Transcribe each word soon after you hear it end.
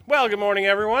Well, good morning,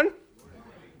 everyone.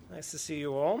 Nice to see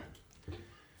you all.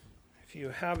 If you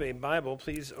have a Bible,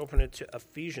 please open it to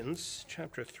Ephesians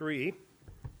chapter 3.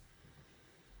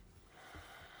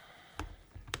 We're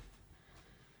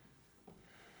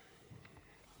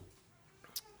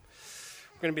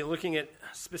going to be looking at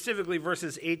specifically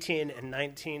verses 18 and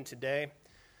 19 today.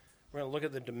 We're going to look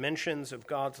at the dimensions of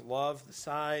God's love, the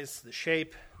size, the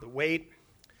shape, the weight,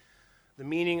 the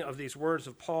meaning of these words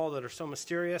of Paul that are so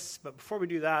mysterious. But before we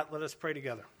do that, let us pray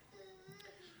together.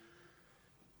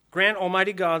 Grant,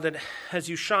 Almighty God, that as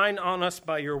you shine on us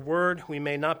by your word, we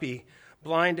may not be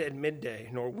blind at midday,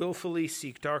 nor willfully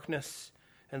seek darkness,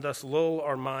 and thus lull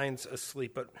our minds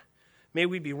asleep. But may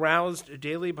we be roused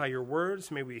daily by your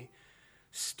words. May we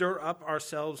stir up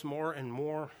ourselves more and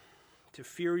more to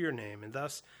fear your name, and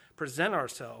thus present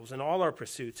ourselves in all our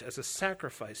pursuits as a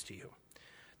sacrifice to you,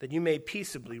 that you may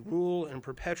peaceably rule and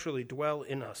perpetually dwell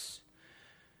in us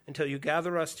until you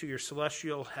gather us to your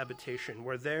celestial habitation,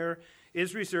 where there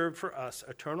is reserved for us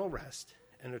eternal rest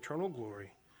and eternal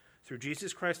glory through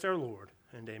Jesus Christ our Lord,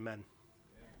 and amen.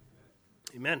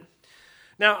 Amen.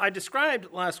 Now, I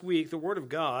described last week the Word of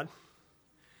God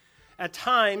at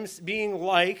times being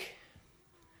like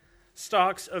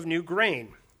stalks of new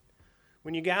grain.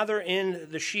 When you gather in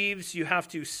the sheaves, you have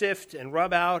to sift and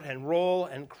rub out and roll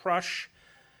and crush,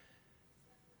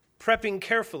 prepping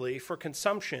carefully for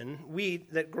consumption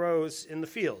wheat that grows in the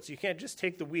fields. You can't just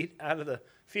take the wheat out of the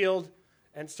field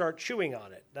and start chewing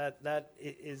on it. That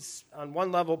is on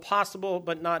one level possible,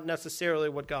 but not necessarily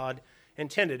what God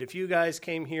intended. If you guys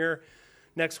came here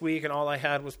next week and all I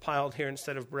had was piled here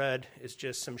instead of bread is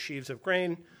just some sheaves of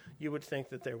grain, you would think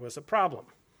that there was a problem.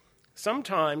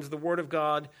 Sometimes the Word of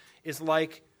God is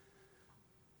like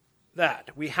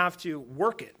that. We have to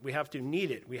work it. We have to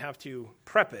knead it. We have to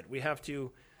prep it. We have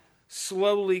to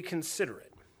slowly consider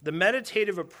it. The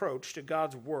meditative approach to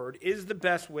God's Word is the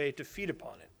best way to feed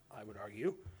upon it, I would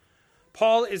argue.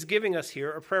 Paul is giving us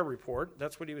here a prayer report.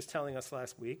 That's what he was telling us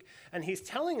last week. And he's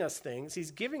telling us things,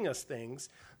 he's giving us things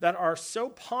that are so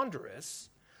ponderous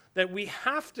that we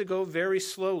have to go very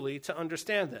slowly to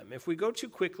understand them. If we go too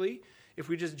quickly, if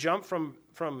we just jump from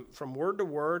word to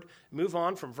word, move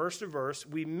on from verse to verse,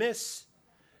 we miss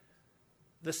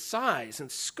the size and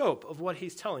scope of what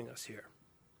he's telling us here.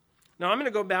 Now, I'm going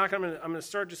to go back. I'm going to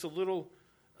start just a little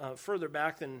further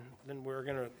back than we're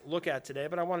going to look at today,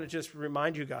 but I want to just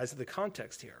remind you guys of the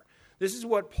context here. This is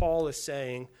what Paul is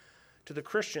saying to the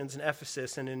Christians in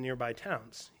Ephesus and in nearby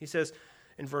towns. He says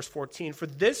in verse 14, "For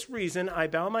this reason I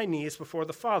bow my knees before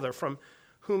the Father, from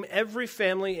whom every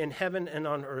family in heaven and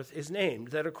on earth is named,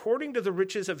 that according to the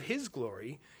riches of his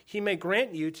glory he may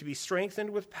grant you to be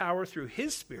strengthened with power through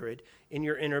his Spirit in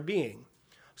your inner being,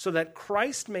 so that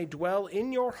Christ may dwell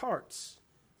in your hearts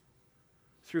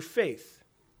through faith,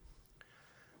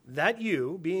 that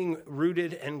you, being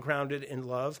rooted and grounded in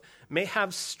love, may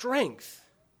have strength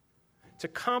to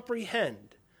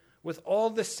comprehend with all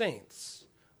the saints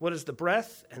what is the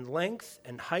breadth and length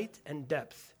and height and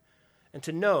depth, and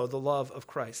to know the love of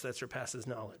Christ that surpasses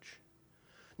knowledge."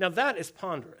 Now that is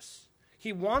ponderous.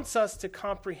 He wants us to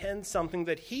comprehend something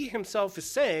that he himself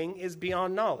is saying is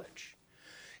beyond knowledge.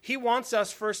 He wants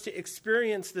us first to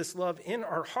experience this love in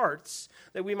our hearts,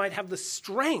 that we might have the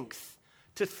strength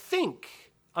to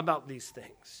think about these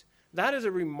things. That is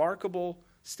a remarkable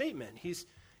statement. He's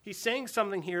saying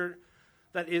something here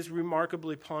that is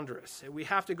remarkably ponderous. We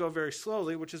have to go very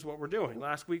slowly, which is what we're doing.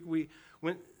 Last week we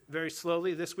went very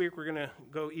slowly. This week we're going to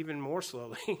go even more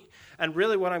slowly. And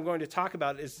really what I'm going to talk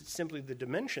about is simply the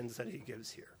dimensions that he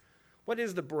gives here. What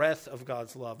is the breadth of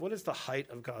God's love? What is the height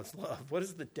of God's love? What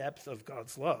is the depth of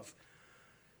God's love?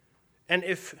 And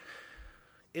if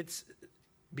it's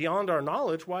beyond our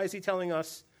knowledge, why is he telling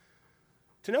us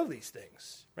to know these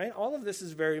things, right? All of this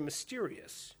is very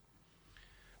mysterious.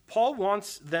 Paul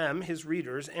wants them, his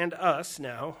readers, and us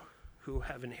now, who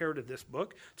have inherited this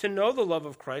book, to know the love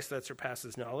of Christ that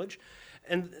surpasses knowledge,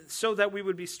 and so that we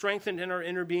would be strengthened in our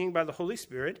inner being by the Holy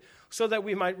Spirit, so that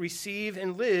we might receive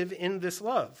and live in this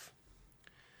love.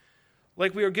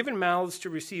 Like we are given mouths to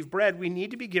receive bread, we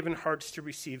need to be given hearts to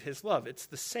receive his love. It's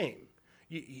the same.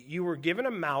 You were given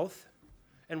a mouth,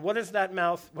 and what is that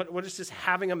mouth? What does just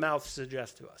having a mouth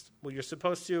suggest to us? Well, you're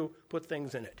supposed to put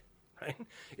things in it, right?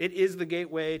 It is the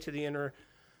gateway to the inner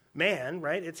man,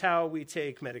 right? It's how we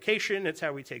take medication. It's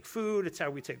how we take food. It's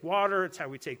how we take water. It's how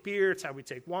we take beer. It's how we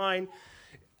take wine.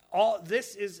 All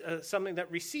this is something that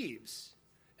receives.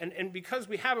 And because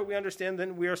we have it, we understand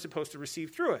then we are supposed to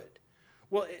receive through it.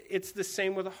 Well, it's the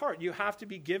same with a heart. You have to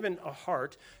be given a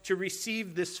heart to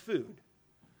receive this food.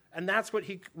 And that's what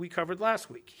we covered last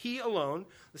week. He alone,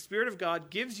 the Spirit of God,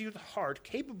 gives you the heart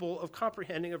capable of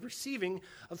comprehending, of receiving,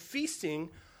 of feasting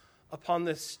upon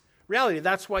this reality.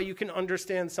 That's why you can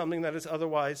understand something that is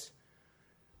otherwise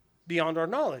beyond our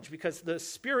knowledge, because the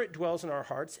Spirit dwells in our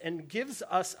hearts and gives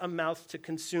us a mouth to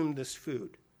consume this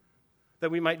food,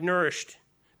 that we might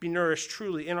be nourished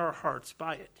truly in our hearts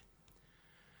by it.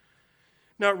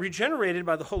 Now, regenerated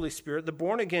by the Holy Spirit, the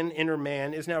born-again inner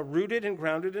man is now rooted and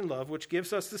grounded in love, which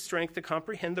gives us the strength to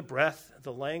comprehend the breadth,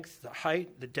 the length, the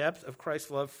height, the depth of Christ's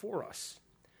love for us.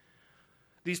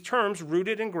 These terms,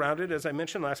 rooted and grounded, as I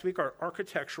mentioned last week, are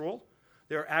architectural,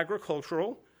 they're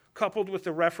agricultural. Coupled with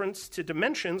the reference to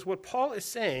dimensions, what Paul is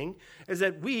saying is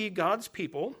that we, God's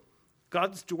people,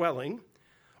 God's dwelling,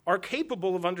 are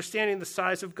capable of understanding the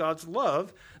size of God's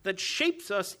love that shapes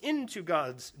us into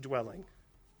God's dwelling,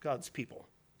 God's people.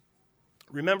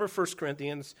 Remember 1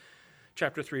 Corinthians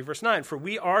chapter 3, verse 9, for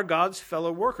we are God's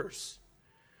fellow workers.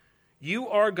 You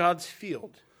are God's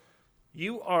field.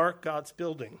 You are God's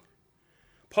building.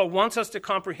 Paul wants us to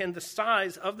comprehend the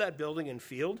size of that building and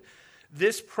field.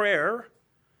 This prayer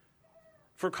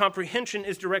for comprehension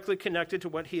is directly connected to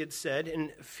what he had said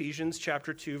in Ephesians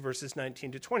chapter 2, verses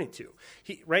 19 to 22.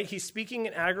 He's speaking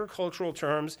in agricultural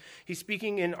terms. He's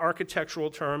speaking in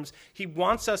architectural terms. He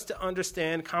wants us to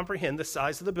understand, comprehend the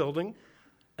size of the building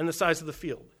and the size of the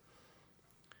field.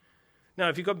 Now,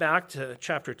 if you go back to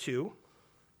chapter 2,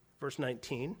 verse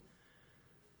 19,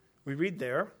 we read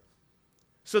there,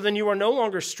 so then you are no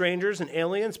longer strangers and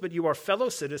aliens, but you are fellow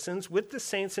citizens with the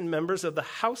saints and members of the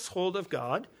household of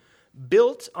God,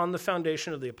 built on the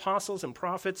foundation of the apostles and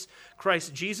prophets,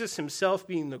 Christ Jesus himself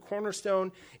being the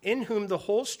cornerstone, in whom the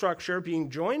whole structure, being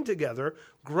joined together,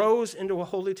 grows into a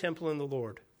holy temple in the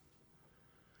Lord.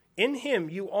 In him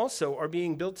you also are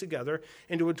being built together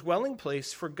into a dwelling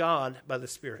place for God by the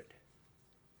Spirit.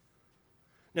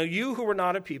 Now you who were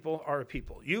not a people are a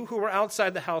people. You who were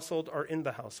outside the household are in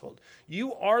the household.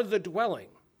 You are the dwelling.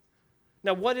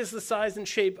 Now what is the size and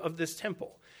shape of this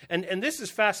temple? And this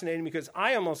is fascinating because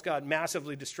I almost got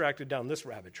massively distracted down this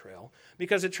rabbit trail,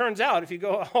 because it turns out if you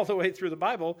go all the way through the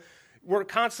Bible, we're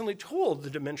constantly told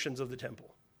the dimensions of the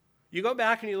temple. You go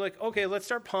back and you're like, okay, let's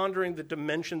start pondering the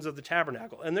dimensions of the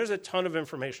tabernacle. And there's a ton of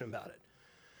information about it.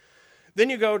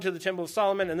 Then you go to the Temple of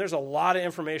Solomon, and there's a lot of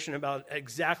information about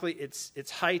exactly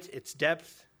its height, its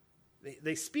depth.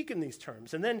 They speak in these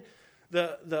terms. And then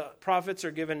the prophets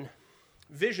are given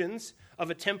visions of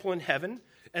a temple in heaven,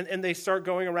 and they start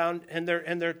going around, and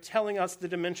they're telling us the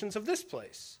dimensions of this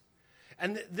place.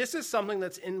 And this is something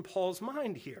that's in Paul's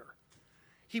mind here.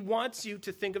 He wants you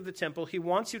to think of the temple. He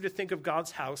wants you to think of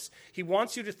God's house. He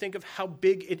wants you to think of how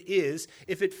big it is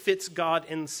if it fits God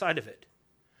inside of it.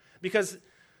 Because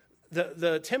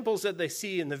the temples that they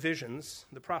see in the visions,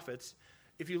 the prophets,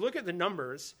 if you look at the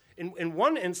numbers, in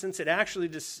one instance it actually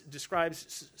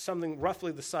describes something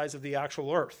roughly the size of the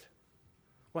actual earth.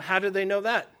 Well, how did they know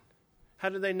that? How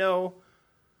did they know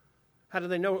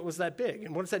it was that big?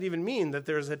 And what does that even mean, that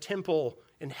there's a temple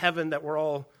in heaven that we're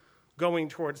all going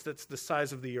towards that's the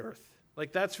size of the earth?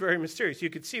 Like, that's very mysterious. You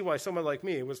could see why someone like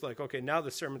me was like, okay, now the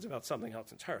sermon's about something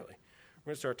else entirely.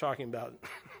 We're going to start talking about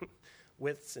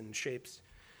widths and shapes.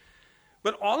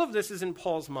 But all of this is in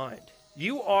Paul's mind.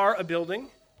 You are a building.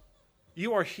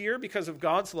 You are here because of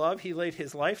God's love. He laid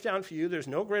his life down for you. There's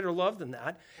no greater love than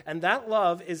that. And that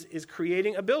love is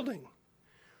creating a building.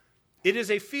 It is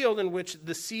a field in which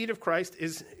the seed of Christ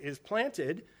is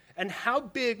planted. And how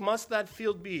big must that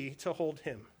field be to hold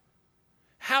him?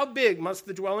 How big must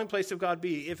the dwelling place of God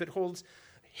be if it holds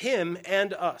him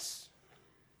and us?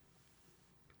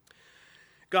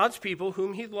 God's people,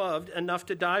 whom he loved enough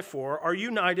to die for, are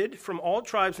united from all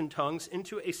tribes and tongues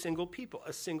into a single people,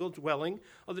 a single dwelling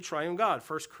of the triune God.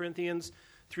 1 Corinthians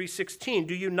 3:16.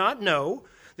 Do you not know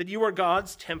that you are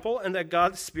God's temple and that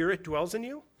God's Spirit dwells in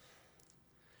you?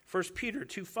 1 Peter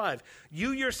 2:5.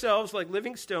 You yourselves, like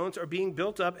living stones, are being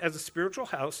built up as a spiritual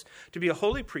house to be a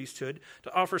holy priesthood,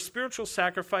 to offer spiritual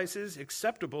sacrifices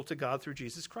acceptable to God through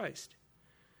Jesus Christ.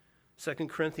 2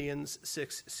 Corinthians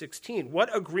 6:16.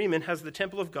 What agreement has the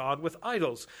temple of God with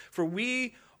idols? For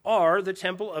we are the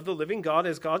temple of the living God,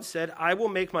 as God said, I will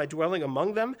make my dwelling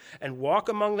among them and walk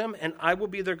among them, and I will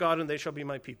be their God, and they shall be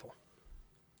my people.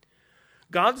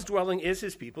 God's dwelling is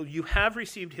his people. You have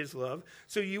received his love,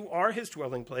 so you are his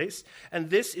dwelling place. And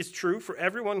this is true for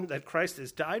everyone that Christ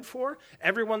has died for,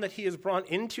 everyone that he has brought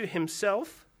into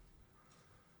himself.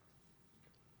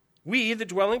 We, the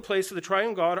dwelling place of the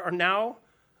triune God, are now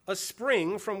a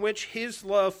spring from which his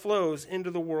love flows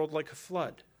into the world like a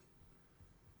flood.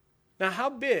 Now, how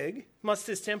big must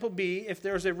his temple be if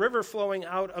there's a river flowing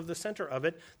out of the center of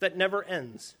it that never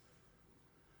ends?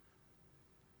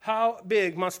 How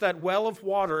big must that well of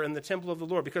water in the temple of the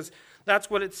Lord? Because that's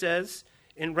what it says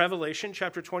in Revelation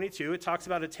chapter 22. It talks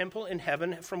about a temple in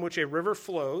heaven from which a river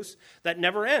flows that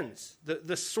never ends.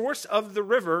 The source of the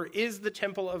river is the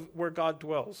temple of where God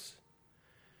dwells.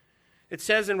 It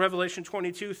says in Revelation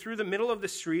 22, through the middle of the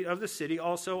street of the city,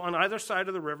 also on either side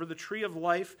of the river, the tree of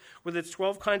life with its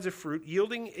 12 kinds of fruit,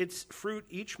 yielding its fruit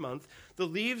each month. The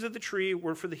leaves of the tree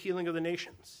were for the healing of the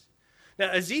nations. Now,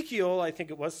 Ezekiel, I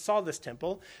think it was, saw this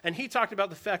temple, and he talked about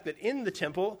the fact that in the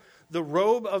temple, the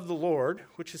robe of the Lord,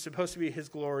 which is supposed to be his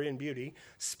glory and beauty,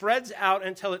 spreads out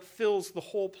until it fills the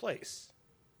whole place.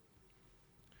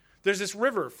 There's this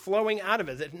river flowing out of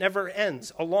it that never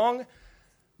ends. Along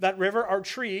that river are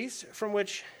trees from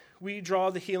which we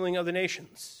draw the healing of the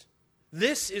nations.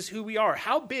 This is who we are.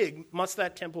 How big must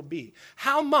that temple be?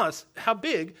 How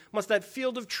big must that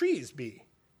field of trees be?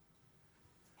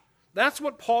 That's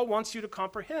what Paul wants you to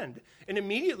comprehend. And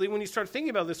immediately when you start thinking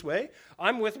about it this way,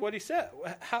 I'm with what he said.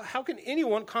 How can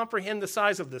anyone comprehend the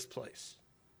size of this place?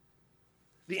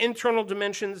 The internal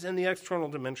dimensions and the external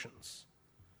dimensions.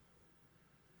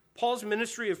 Paul's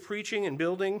ministry of preaching and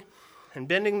building and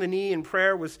bending the knee in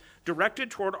prayer was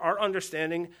directed toward our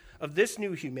understanding of this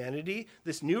new humanity,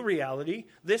 this new reality,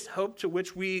 this hope to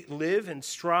which we live and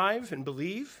strive and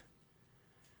believe.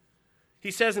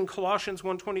 He says in Colossians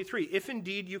 1:23, if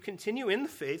indeed you continue in the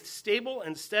faith, stable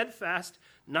and steadfast,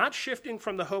 not shifting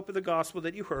from the hope of the gospel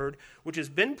that you heard, which has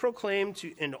been proclaimed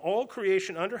in all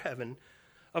creation under heaven,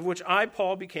 of which I,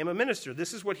 Paul, became a minister.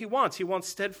 This is what he wants. He wants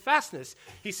steadfastness.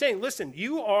 He's saying, listen,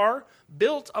 you are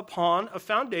built upon a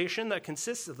foundation that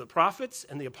consists of the prophets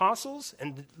and the apostles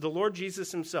and the Lord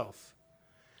Jesus himself.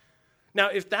 Now,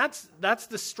 if that's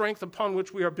the strength upon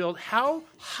which we are built, how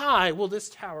high will this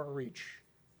tower reach?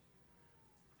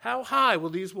 How high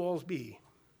will these walls be?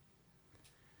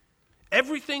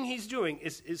 Everything he's doing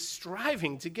is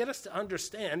striving to get us to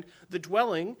understand the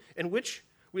dwelling in which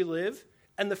we live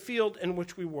and the field in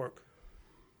which we work.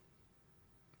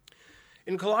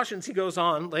 In Colossians, he goes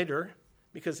on later,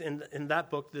 because in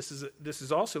that book, this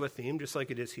is also a theme, just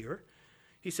like it is here.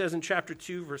 He says in chapter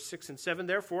 2, verse 6 and 7,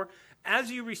 therefore,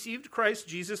 as you received Christ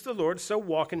Jesus the Lord, so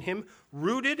walk in him,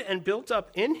 rooted and built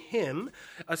up in him,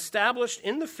 established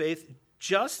in the faith,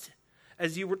 just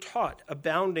as you were taught,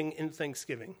 abounding in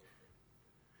thanksgiving.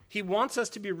 He wants us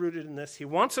to be rooted in this. He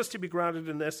wants us to be grounded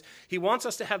in this. He wants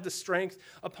us to have the strength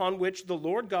upon which the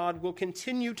Lord God will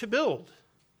continue to build.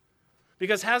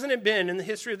 Because hasn't it been in the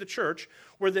history of the church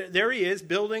where there he is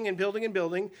building and building and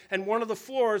building, and one of the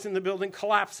floors in the building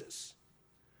collapses?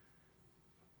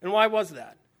 And why was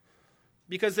that?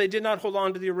 Because they did not hold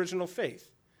on to the original faith.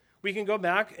 We can go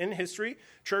back in history,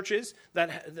 churches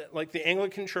that like the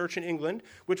Anglican Church in England,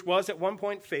 which was at one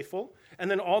point faithful, and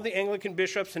then all the Anglican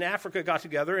bishops in Africa got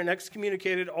together and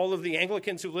excommunicated all of the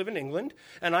Anglicans who live in England,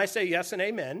 and I say yes and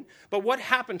amen. But what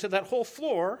happened to that whole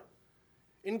floor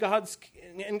in God's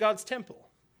temple?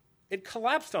 It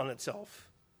collapsed on itself.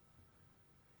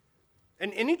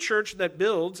 And any church that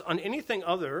builds on anything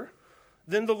other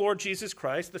than the Lord Jesus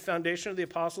Christ, the foundation of the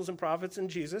apostles and prophets and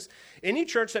Jesus, any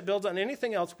church that builds on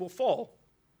anything else will fall.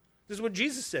 This is what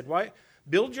Jesus said. Why?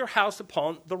 Build your house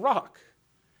upon the rock.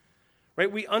 Right?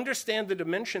 We understand the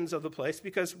dimensions of the place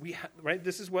because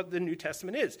this is what the New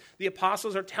Testament is. The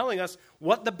apostles are telling us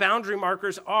what the boundary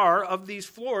markers are of these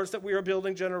floors that we are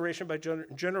building generation by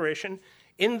generation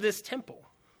in this temple.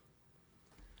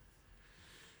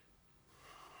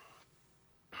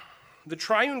 The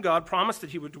triune God promised that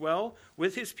he would dwell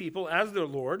with his people as their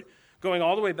Lord, going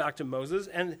all the way back to Moses,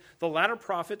 and the latter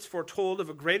prophets foretold of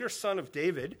a greater son of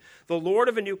David, the Lord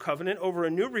of a new covenant over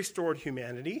a new restored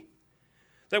humanity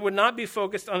that would not be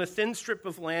focused on a thin strip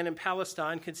of land in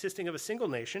Palestine consisting of a single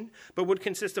nation, but would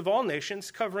consist of all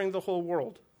nations covering the whole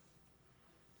world.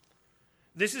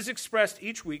 This is expressed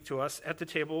each week to us at the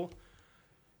table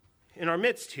in our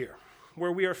midst here,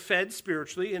 where we are fed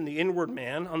spiritually in the inward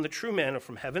man on the true manna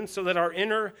from heaven, so that our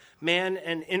inner man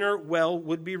and inner well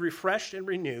would be refreshed and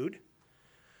renewed.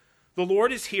 The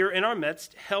Lord is here in our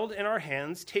midst, held in our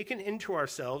hands, taken into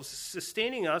ourselves,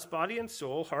 sustaining us, body and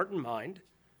soul, heart and mind.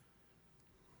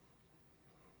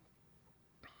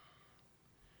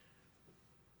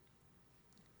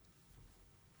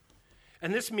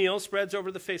 And this meal spreads over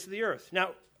the face of the earth.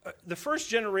 Now, the first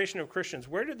generation of Christians,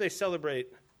 where did they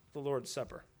celebrate the Lord's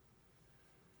Supper?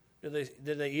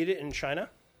 Did they eat it in China?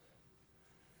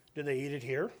 Did they eat it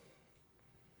here?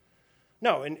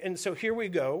 No, and so here we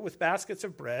go with baskets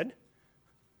of bread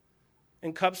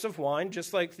and cups of wine,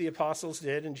 just like the apostles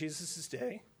did in Jesus'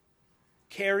 day,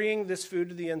 carrying this food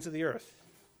to the ends of the earth,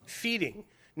 feeding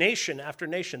nation after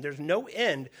nation. There's no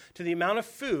end to the amount of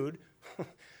food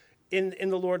in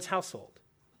the Lord's household.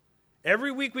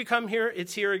 Every week we come here,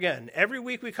 it's here again. Every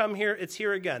week we come here, it's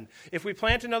here again. If we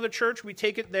plant another church, we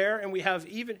take it there, and we have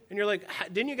and you're like,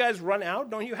 didn't you guys run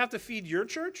out? Don't you have to feed your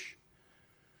church?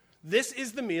 This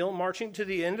is the meal marching to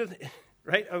the end of,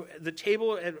 the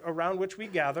table around which we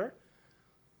gather,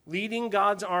 leading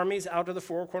God's armies out of the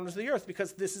four corners of the earth,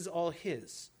 because this is all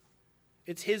his.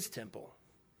 It's his temple.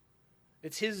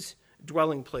 It's his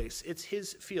dwelling place. It's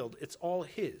his field. It's all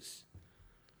his.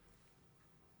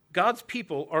 God's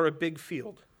people are a big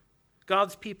field.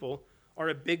 God's people are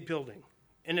a big building.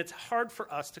 And it's hard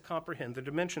for us to comprehend the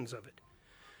dimensions of it.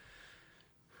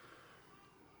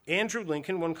 Andrew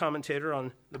Lincoln, one commentator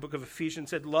on the book of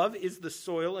Ephesians, said, "Love is the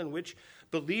soil in which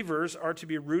believers are to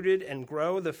be rooted and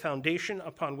grow, the foundation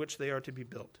upon which they are to be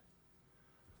built."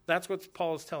 That's what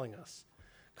Paul is telling us.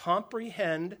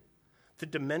 Comprehend the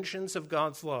dimensions of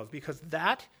God's love, because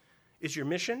that is your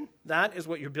mission. That is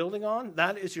what you're building on.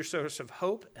 That is your source of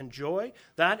hope and joy.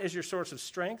 That is your source of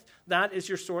strength. That is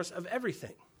your source of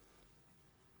everything.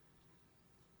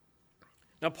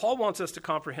 Now, Paul wants us to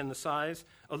comprehend the size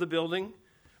of the building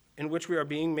in which we are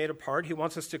being made a part. He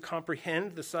wants us to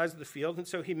comprehend the size of the field, and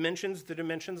so he mentions the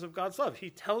dimensions of God's love. He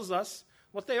tells us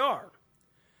what they are.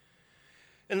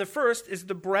 And the first is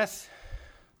the breadth.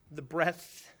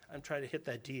 I'm trying to hit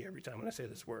that D every time when I say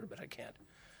this word, but I can't.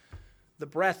 The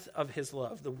breadth of his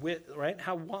love, the width, right?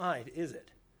 How wide is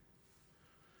it?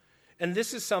 And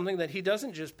this is something that he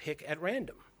doesn't just pick at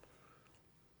random.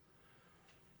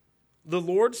 The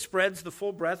Lord spreads the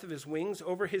full breadth of his wings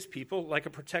over his people like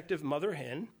a protective mother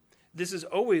hen. This is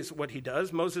always what he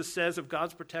does. Moses says of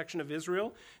God's protection of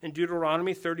Israel in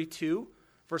Deuteronomy 32,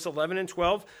 verse 11 and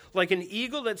 12, "Like an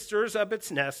eagle that stirs up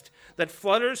its nest, that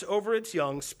flutters over its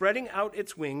young, spreading out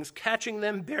its wings, catching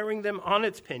them, bearing them on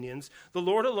its pinions, the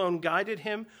Lord alone guided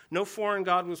him, no foreign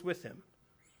god was with him."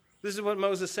 This is what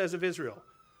Moses says of Israel.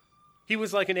 He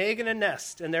was like an egg in a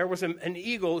nest, and there was an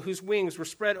eagle whose wings were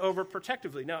spread over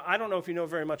protectively. Now, I don't know if you know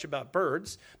very much about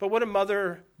birds, but what do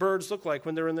mother birds look like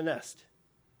when they're in the nest?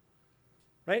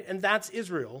 Right? And that's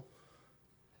Israel,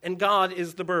 and God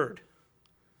is the bird.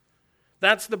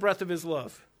 That's the breadth of his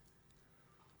love.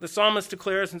 The psalmist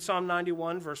declares in Psalm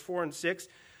 91, verse 4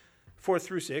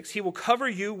 through 6, "He will cover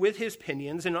you with his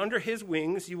pinions, and under his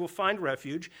wings you will find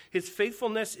refuge. His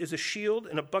faithfulness is a shield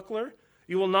and a buckler.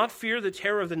 You will not fear the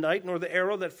terror of the night, nor the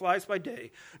arrow that flies by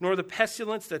day, nor the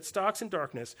pestilence that stalks in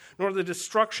darkness, nor the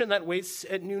destruction that waits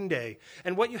at noonday."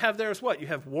 And what you have there is what? You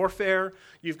have warfare,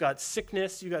 you've got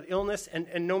sickness, you've got illness,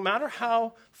 and no matter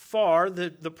how far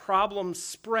the problems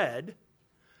spread,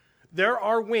 there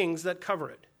are wings that cover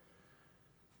it.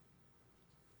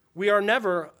 We are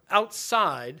never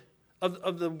outside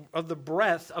of the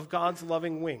breadth of God's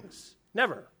loving wings.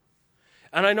 Never.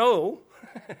 And I know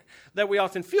that we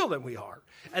often feel that we are.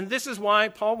 And this is why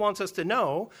Paul wants us to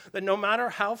know that no matter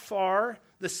how far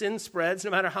the sin spreads,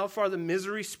 no matter how far the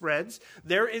misery spreads,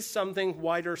 there is something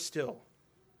wider still.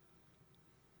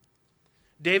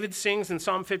 David sings in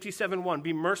Psalm 57:1,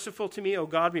 "Be merciful to me, O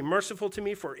God, be merciful to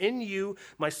me, for in you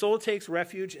my soul takes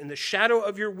refuge. In the shadow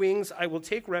of your wings I will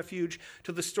take refuge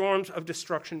till the storms of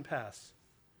destruction pass."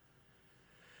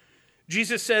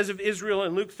 Jesus says of Israel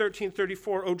in Luke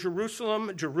 13:34, "O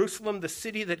Jerusalem, Jerusalem, the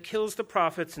city that kills the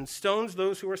prophets and stones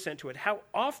those who are sent to it, how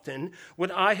often would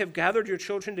I have gathered your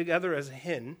children together as a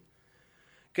hen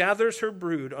gathers her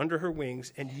brood under her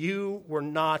wings, and you were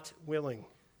not willing."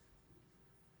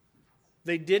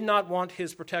 They did not want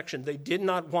his protection. They did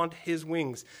not want his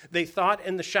wings. They thought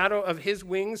in the shadow of his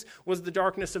wings was the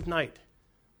darkness of night.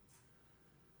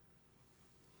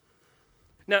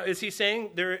 Now, is he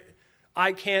saying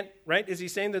is he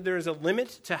saying that there is a limit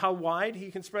to how wide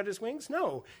he can spread his wings?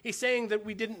 No. He's saying that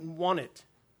we didn't want it.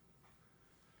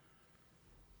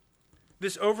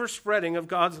 This overspreading of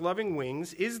God's loving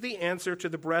wings is the answer to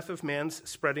the breadth of man's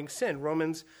spreading sin.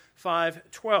 Romans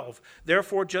 5:12.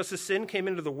 "Therefore, just as sin came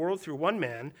into the world through one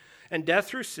man, and death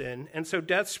through sin, and so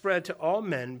death spread to all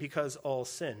men because all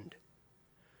sinned."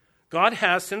 God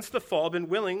has, since the fall, been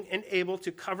willing and able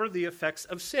to cover the effects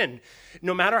of sin.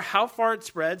 No matter how far it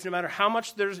spreads, no matter how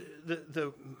much there's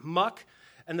the muck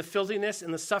and the filthiness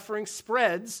and the suffering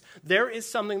spreads, there is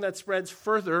something that spreads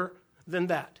further than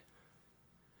that.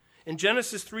 In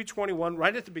Genesis 3:21,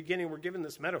 right at the beginning, we're given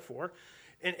this metaphor.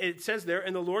 And it says there,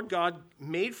 "And the Lord God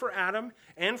made for Adam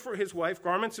and for his wife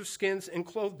garments of skins and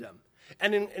clothed them."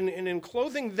 And in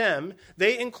clothing them,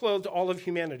 they enclosed all of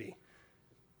humanity.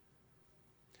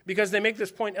 Because they make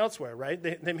this point elsewhere, right?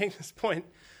 They make this point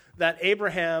that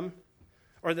Abraham,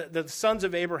 or the sons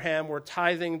of Abraham, were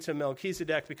tithing to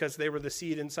Melchizedek because they were the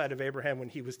seed inside of Abraham when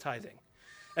he was tithing.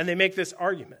 And they make this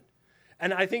argument.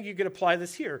 And I think you could apply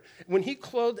this here. When he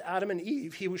clothed Adam and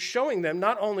Eve, he was showing them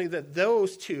not only that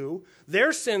those two,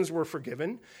 their sins were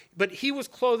forgiven, but he was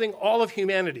clothing all of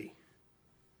humanity.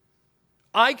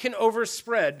 I can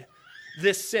overspread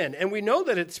this sin. And we know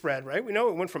that it spread, right? We know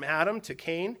it went from Adam to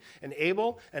Cain and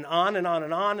Abel and on and on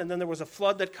and on. And then there was a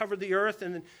flood that covered the earth,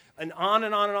 and on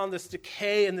and on and on this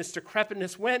decay and this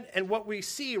decrepitness went. And what we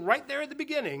see right there at the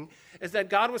beginning is that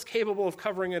God was capable of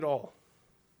covering it all.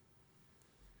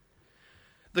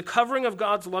 The covering of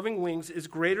God's loving wings is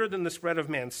greater than the spread of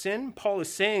man's sin. Paul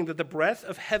is saying that the breadth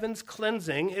of heaven's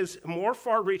cleansing is more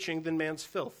far-reaching than man's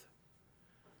filth.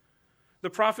 The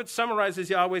prophet summarizes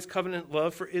Yahweh's covenant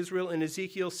love for Israel in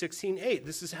Ezekiel 16:8.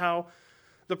 This is how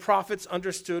the prophets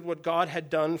understood what God had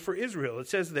done for Israel. It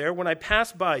says there, "When I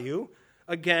passed by you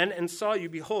again and saw you,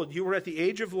 behold, you were at the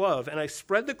age of love, and I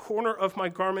spread the corner of my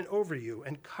garment over you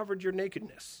and covered your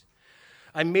nakedness.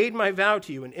 I made my vow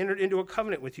to you and entered into a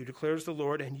covenant with you, declares the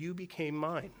Lord, and you became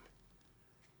mine."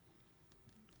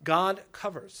 God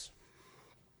covers.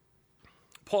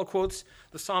 Paul quotes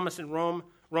the psalmist in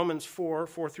Romans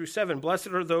 4:4-7. "Blessed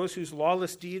are those whose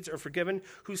lawless deeds are forgiven,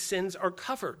 whose sins are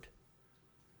covered."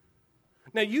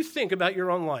 Now you think about your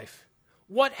own life.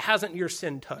 What hasn't your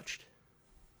sin touched?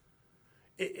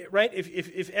 Right?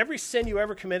 If every sin you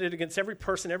ever committed against every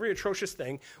person, every atrocious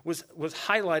thing was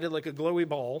highlighted like a glowy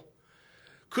ball,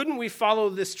 couldn't we follow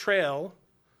this trail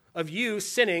of you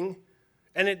sinning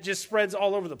and it just spreads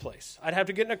all over the place? I'd have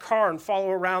to get in a car and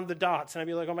follow around the dots, and I'd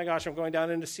be like, oh my gosh, I'm going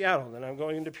down into Seattle, and then I'm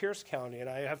going into Pierce County,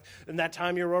 and that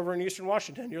time you're over in Eastern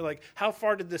Washington. You're like, how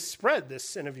far did this spread, this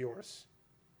sin of yours?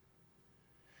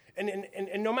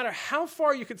 And no matter how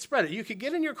far you could spread it, you could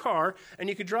get in your car and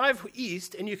you could drive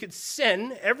east and you could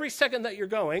sin every second that you're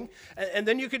going, and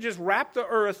then you could just wrap the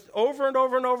earth over and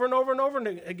over and over and over and over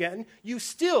again. You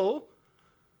still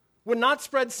would not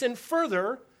spread sin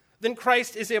further than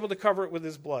Christ is able to cover it with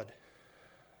his blood.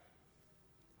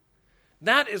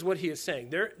 That is what he is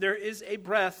saying. There is a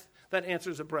breath that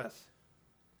answers a breath.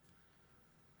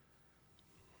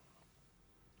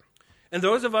 And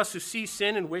those of us who see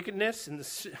sin and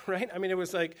wickedness, right? I mean, it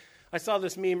was like, I saw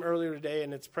this meme earlier today,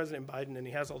 and it's President Biden, and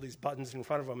he has all these buttons in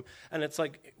front of him, and it's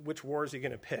like, which war is he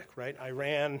going to pick, right?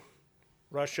 Iran,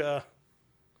 Russia,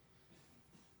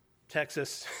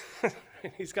 Texas.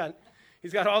 He's got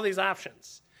all these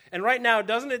options. And right now,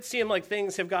 doesn't it seem like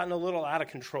things have gotten a little out of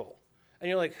control? And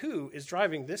you're like, who is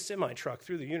driving this semi-truck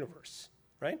through the universe,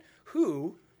 right?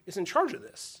 Who is in charge of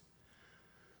this?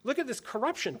 Look at this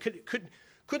corruption.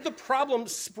 Could the problem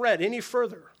spread any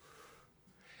further?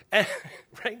 And,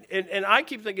 right? And I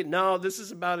keep thinking, no, this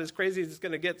is about as crazy as it's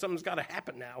going to get. Something's got to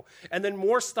happen now. And then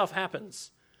more stuff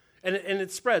happens. And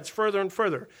it spreads further and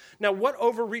further. Now, what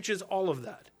overreaches all of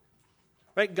that?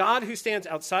 Right? God who stands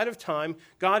outside of time,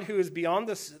 God who is beyond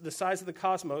the size of the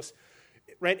cosmos,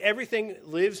 right? Everything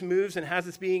lives, moves, and has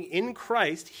its being in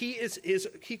Christ.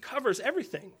 He covers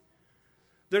everything.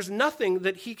 There's nothing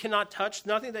that he cannot touch,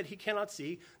 nothing that he cannot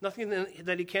see, nothing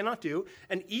that he cannot do,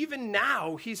 and even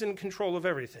now he's in control of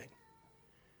everything.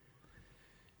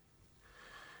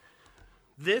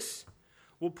 This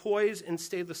will poise and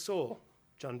stay the soul,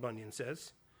 John Bunyan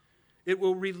says. It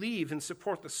will relieve and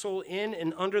support the soul in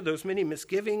and under those many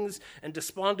misgivings and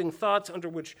desponding thoughts under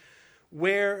which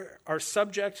are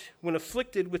subject when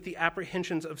afflicted with the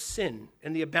apprehensions of sin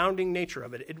and the abounding nature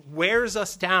of it. It wears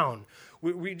us down.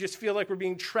 We just feel like we're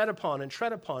being tread upon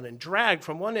and dragged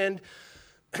from one end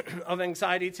of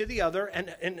anxiety to the other.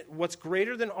 And what's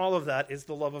greater than all of that is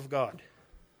the love of God.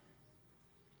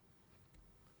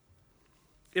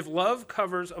 If love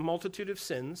covers a multitude of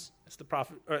sins,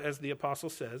 as the apostle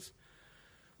says,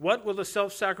 what will the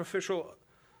self-sacrificial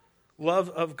love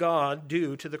of God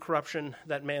do to the corruption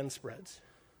that man spreads?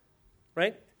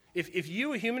 Right? If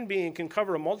you, a human being, can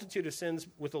cover a multitude of sins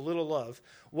with a little love,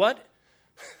 what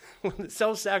will the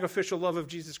self-sacrificial love of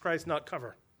Jesus Christ not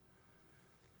cover?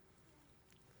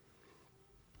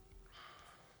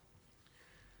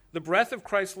 The breath of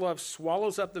Christ's love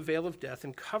swallows up the veil of death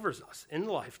and covers us in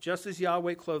life, just as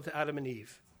Yahweh clothed Adam and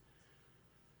Eve.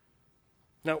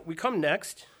 Now, we come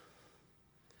next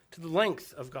to the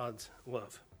length of God's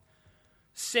love.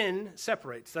 Sin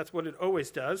separates. That's what it always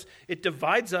does. It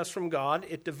divides us from God.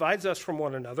 It divides us from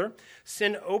one another.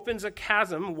 Sin opens a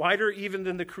chasm wider even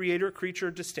than the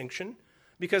creator-creature distinction,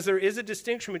 because there is a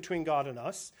distinction between God and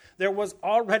us. There was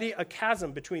already a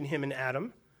chasm between him and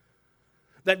Adam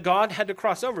that God had to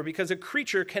cross over, because a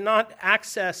creature cannot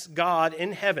access God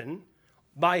in heaven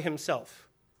by himself.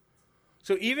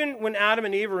 So even when Adam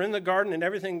and Eve are in the garden and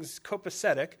everything's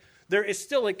copacetic, there is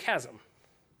still a chasm.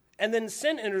 And then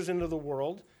sin enters into the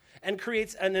world and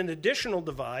creates an additional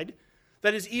divide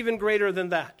that is even greater than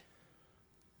that.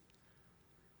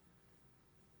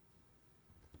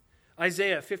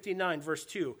 Isaiah 59, verse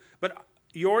 2. But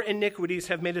your iniquities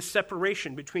have made a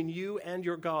separation between you and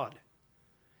your God,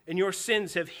 and your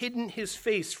sins have hidden his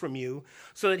face from you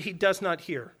so that he does not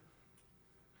hear.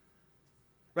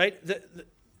 Right?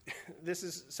 This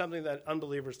is something that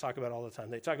unbelievers talk about all the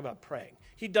time. They talk about praying.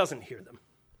 He doesn't hear them.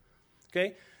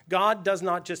 Okay? God does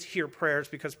not just hear prayers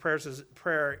because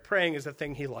praying is a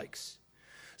thing he likes.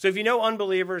 So if you know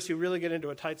unbelievers who really get into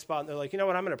a tight spot and they're like, you know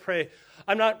what, I'm going to pray.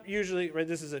 I'm not usually, right,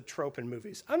 this is a trope in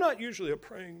movies. I'm not usually a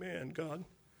praying man, God.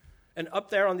 And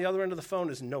up there on the other end of the phone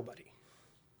is nobody.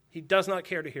 He does not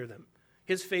care to hear them.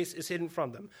 His face is hidden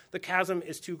from them. The chasm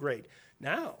is too great.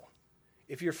 Now,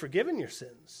 if you're forgiven your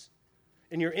sins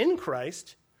and you're in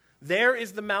Christ, there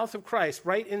is the mouth of Christ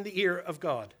right in the ear of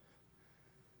God.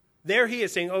 There he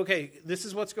is saying, okay, this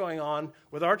is what's going on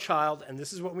with our child, and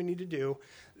this is what we need to do.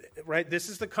 Right? This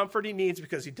is the comfort he needs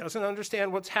because he doesn't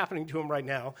understand what's happening to him right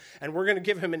now. And we're going to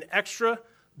give him an extra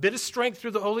bit of strength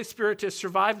through the Holy Spirit to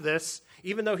survive this,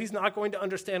 even though he's not going to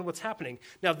understand what's happening.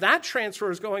 Now, that transfer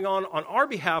is going on our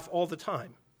behalf all the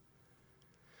time.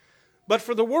 But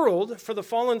for the world, for the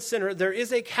fallen sinner, there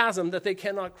is a chasm that they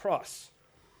cannot cross.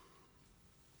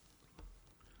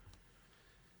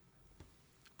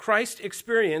 Christ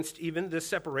experienced even this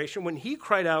separation when he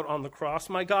cried out on the cross,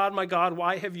 my God,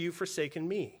 why have you forsaken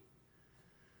me?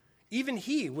 Even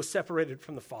he was separated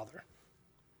from the Father.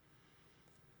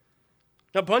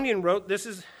 Now, Bunyan wrote, this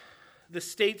is the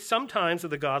state sometimes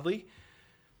of the godly,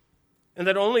 and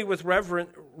that only with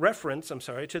reference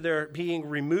to their being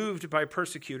removed by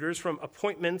persecutors from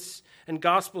appointments and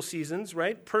gospel seasons,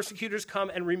 right? Persecutors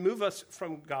come and remove us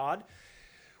from God.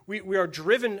 We are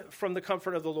driven from the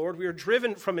comfort of the Lord. We are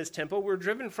driven from his temple. We're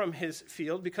driven from his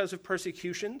field because of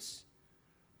persecutions.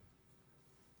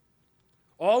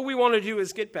 All we want to do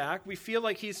is get back. We feel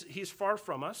like he's far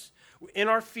from us. In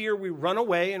our fear, we run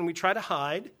away and we try to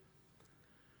hide.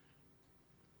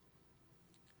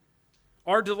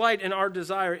 Our delight and our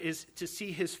desire is to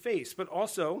see his face, but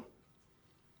also,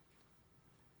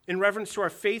 in reference to our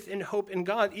faith and hope in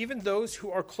God, even those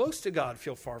who are close to God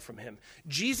feel far from him.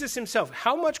 Jesus himself,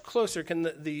 how much closer can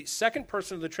the second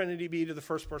person of the Trinity be to the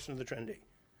first person of the Trinity?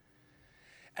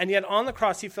 And yet on the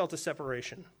cross, he felt a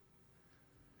separation.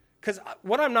 Because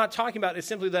what I'm not talking about is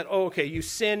simply that, you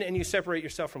sin and you separate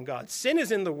yourself from God. Sin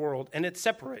is in the world, and it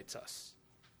separates us.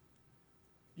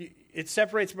 It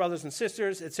separates brothers and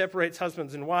sisters. It separates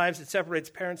husbands and wives. It separates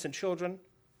parents and children.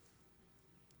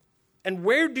 And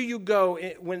where do you go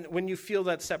when you feel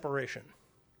that separation?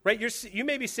 Right? You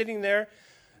may be sitting there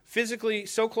physically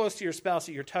so close to your spouse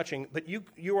that you're touching, but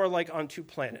you are like on two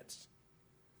planets.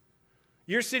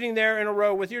 You're sitting there in a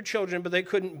row with your children, but they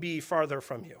couldn't be farther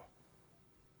from you.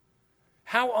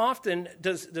 How often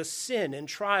does sin and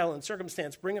trial and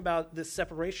circumstance bring about this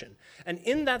separation? And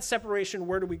in that separation,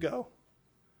 where do we go?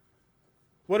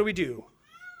 What do we do?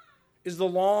 Is the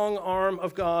long arm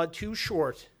of God too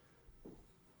short?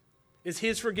 Is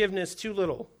his forgiveness too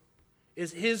little?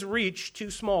 Is his reach too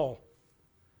small?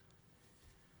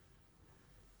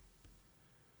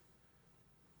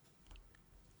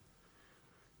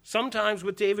 Sometimes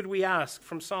with David we ask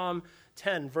from Psalm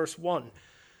 10, verse 1,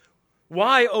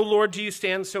 why, O Lord, do you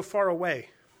stand so far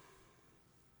away?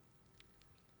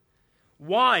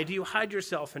 Why do you hide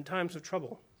yourself in times of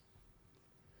trouble?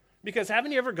 Because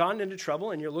haven't you ever gotten into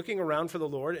trouble and you're looking around for the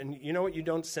Lord and you know what you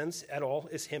don't sense at all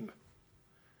is him?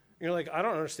 You're like, I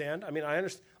don't understand. I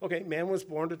understand. Okay, man was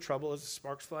born to trouble as the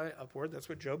sparks fly upward. That's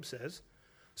what Job says.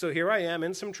 So here I am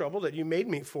in some trouble that you made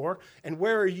me for, and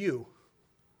where are you?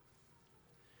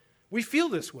 We feel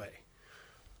this way.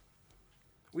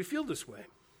 We feel this way.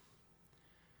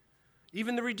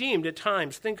 Even the redeemed at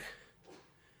times think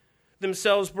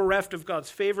themselves bereft of God's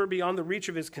favor, beyond the reach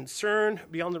of his concern,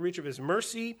 beyond the reach of his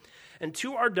mercy. And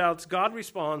to our doubts, God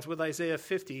responds with Isaiah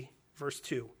 50, verse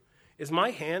 2. Is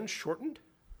my hand shortened?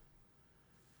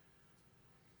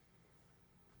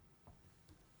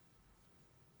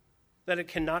 That it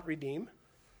cannot redeem?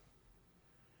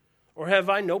 Or have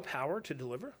I no power to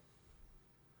deliver?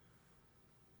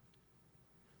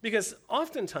 Because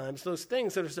oftentimes those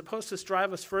things that are supposed to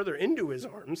drive us further into his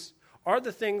arms are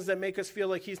the things that make us feel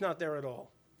like he's not there at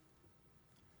all.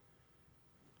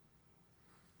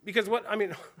 Because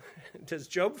does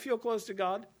Job feel close to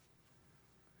God?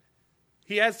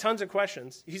 He has tons of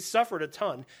questions. He's suffered a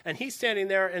ton. And he's standing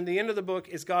there, and the end of the book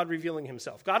is God revealing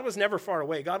himself. God was never far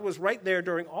away. God was right there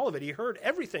during all of it. He heard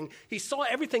everything. He saw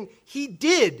everything. He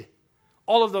did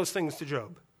all of those things to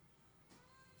Job.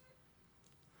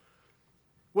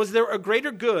 Was there a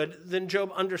greater good than Job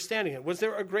understanding it? Was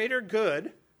there a greater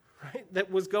good right,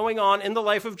 that was going on in the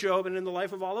life of Job and in the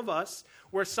life of all of us,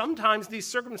 where sometimes these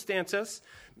circumstances,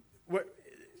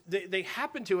 they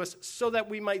happen to us so that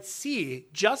we might see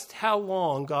just how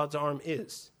long God's arm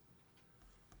is.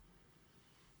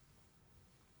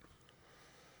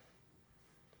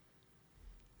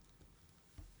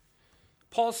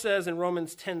 Paul says in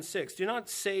Romans 10:6, do not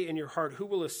say in your heart, who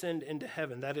will ascend into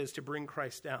heaven? That is, to bring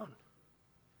Christ down.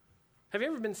 Have you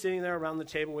ever been sitting there around the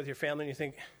table with your family and you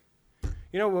think,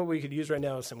 you know what we could use right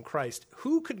now is some Christ.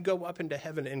 Who could go up into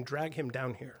heaven and drag him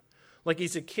down here? Like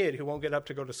he's a kid who won't get up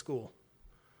to go to school.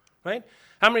 Right?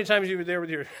 How many times you were there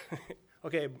with your,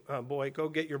 okay, boy, go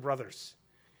get your brothers.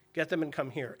 Get them and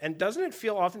come here. And doesn't it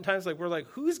feel oftentimes like we're like,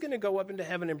 who's going to go up into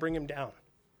heaven and bring him down?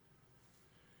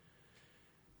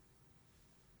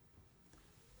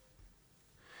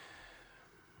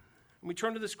 We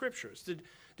turn to the scriptures.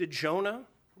 Did Jonah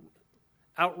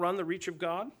outrun the reach of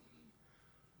God?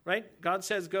 Right? God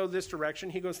says go this direction.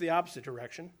 He goes the opposite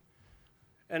direction.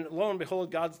 And lo and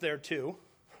behold, God's there too.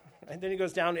 And then he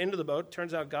goes down into the boat.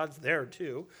 Turns out God's there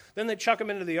too. Then they chuck him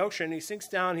into the ocean. He sinks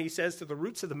down, he says, to the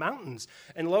roots of the mountains.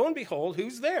 And lo and behold,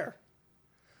 who's there?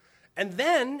 And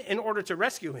then, in order to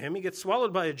rescue him, he gets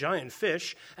swallowed by a giant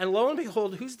fish. And lo and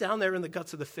behold, who's down there in the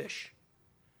guts of the fish?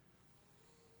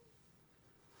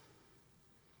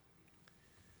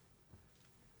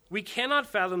 We cannot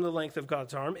fathom the length of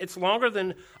God's arm. It's longer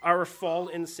than our fall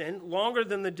in sin, longer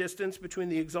than the distance between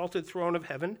the exalted throne of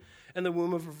heaven and the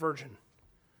womb of a virgin.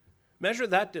 Measure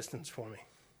that distance for me.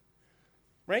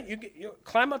 Right? You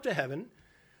climb up to heaven,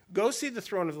 go see the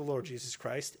throne of the Lord Jesus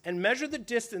Christ, and measure the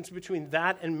distance between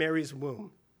that and Mary's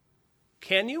womb.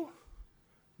 Can you?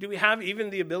 Do we have even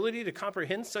the ability to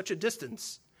comprehend such a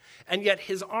distance? And yet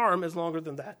his arm is longer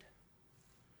than that.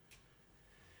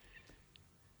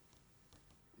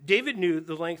 David knew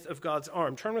the length of God's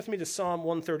arm. Turn with me to Psalm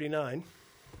 139.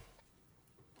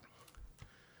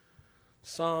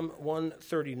 Psalm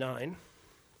 139.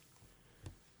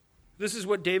 This is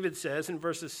what David says in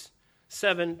verses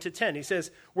 7 to 10. He says,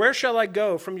 where shall I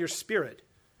go from your spirit?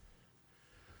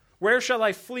 Where shall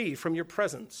I flee from your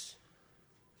presence?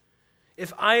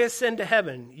 If I ascend to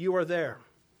heaven, you are there.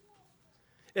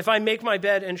 If I make my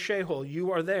bed in Sheol,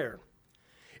 you are there.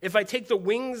 If I take the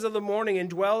wings of the morning and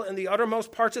dwell in the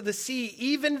uttermost parts of the sea,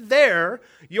 even there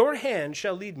your hand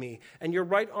shall lead me, and your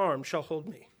right arm shall hold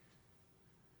me.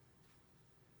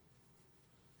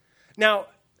 Now,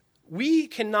 we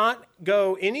cannot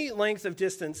go any length of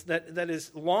distance that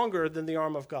is longer than the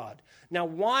arm of God. Now,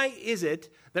 why is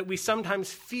it that we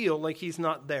sometimes feel like he's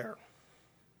not there?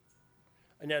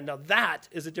 Now that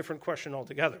is a different question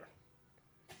altogether.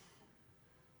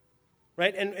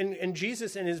 Right? And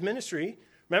Jesus in his ministry,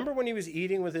 remember when he was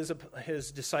eating with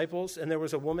his disciples and there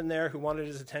was a woman there who wanted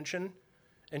his attention?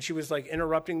 And she was like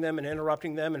interrupting them.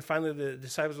 And finally the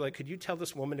disciples were like, could you tell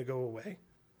this woman to go away?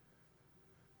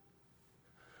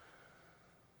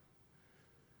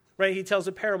 Right? He tells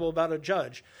a parable about a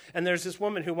judge. And there's this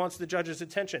woman who wants the judge's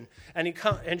attention. And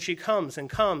she comes. And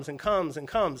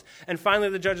finally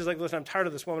the judge is like, listen, I'm tired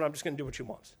of this woman. I'm just going to do what she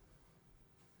wants.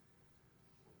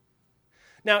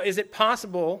 Now, is it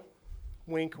possible,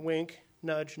 wink, wink,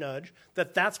 nudge, nudge,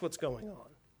 that that's what's going on?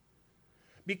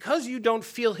 Because you don't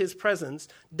feel his presence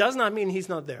does not mean he's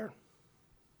not there.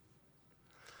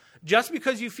 Just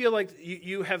because you feel like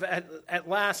you have at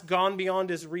last gone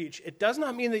beyond his reach, it does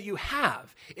not mean that you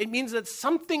have. It means that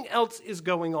something else is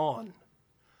going on.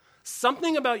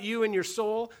 Something about you and your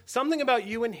soul, something about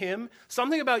you and him,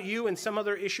 something about you and some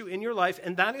other issue in your life,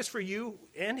 and that is for you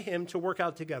and him to work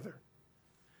out together.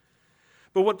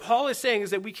 But what Paul is saying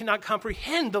is that we cannot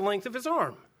comprehend the length of his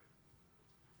arm.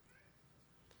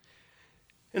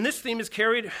 And this theme is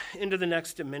carried into the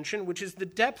next dimension, which is the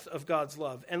depth of God's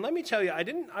love. And let me tell you,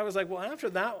 I was like, well, after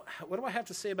that, what do I have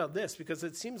to say about this? Because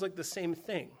it seems like the same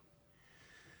thing.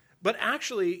 But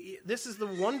actually, this is the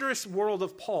wondrous world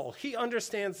of Paul. He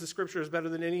understands the scriptures better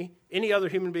than any other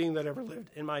human being that ever lived,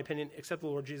 in my opinion, except the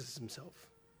Lord Jesus himself.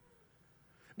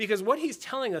 Because what he's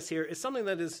telling us here is something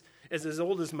that is as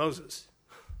old as Moses.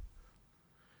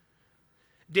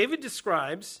 David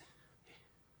describes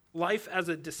life as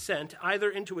a descent, either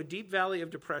into a deep valley of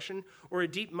depression or a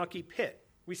deep mucky pit.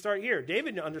 We start here.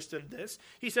 David understood this.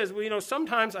 He says, well,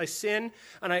 sometimes I sin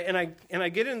and I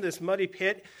get in this muddy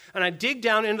pit and I dig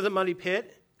down into the muddy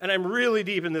pit and I'm really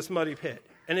deep in this muddy pit.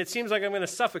 And it seems like I'm going to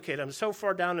suffocate. I'm so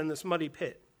far down in this muddy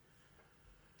pit.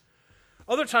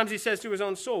 Other times he says to his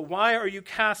own soul, why are you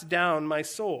cast down, my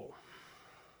soul?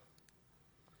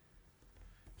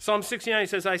 Psalm 69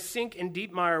 says, I sink in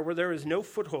deep mire where there is no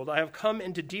foothold. I have come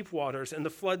into deep waters, and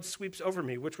the flood sweeps over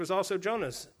me, which was also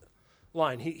Jonah's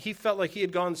line. He felt like he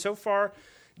had gone so far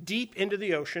deep into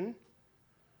the ocean,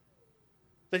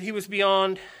 that he was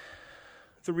beyond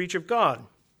the reach of God.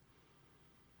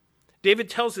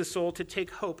 David tells his soul to take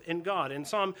hope in God. In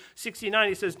Psalm 69,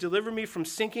 he says, "Deliver me from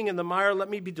sinking in the mire. Let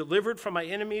me be delivered from my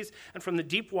enemies and from the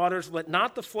deep waters. Let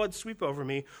not the flood sweep over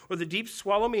me, or the deep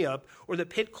swallow me up, or the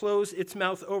pit close its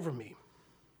mouth over me."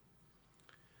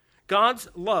 God's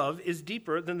love is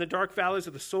deeper than the dark valleys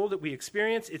of the soul that we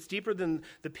experience. It's deeper than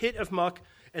the pit of muck.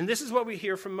 And this is what we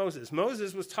hear from Moses.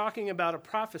 Moses was talking about a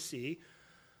prophecy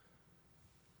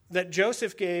that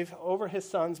Joseph gave over his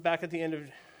sons back at the end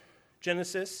of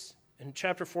Genesis. In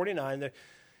chapter 49, that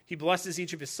he blesses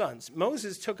each of his sons.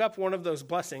 Moses took up one of those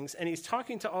blessings, and he's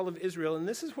talking to all of Israel, and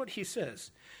this is what he says.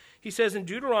 He says in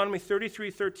Deuteronomy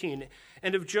 33:13,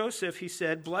 "And of Joseph he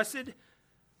said, blessed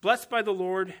by the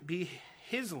Lord be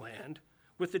his land,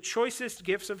 with the choicest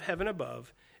gifts of heaven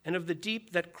above, and of the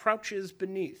deep that crouches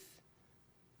beneath."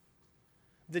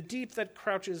 The deep that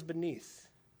crouches beneath.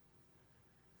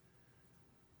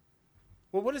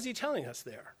 Well, what is he telling us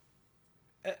there?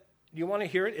 You want to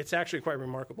hear it? It's actually quite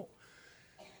remarkable.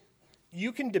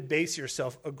 You can debase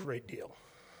yourself a great deal.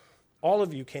 All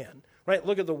of you can, right?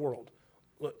 Look at the world.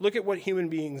 Look at what human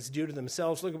beings do to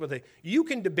themselves. Look at what you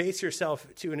can debase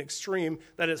yourself to an extreme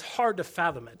that is hard to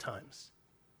fathom at times.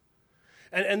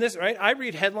 And this, right? I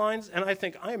read headlines and I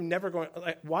think, I am never going,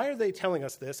 why are they telling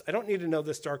us this? I don't need to know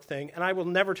this dark thing, and I will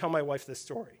never tell my wife this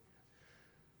story.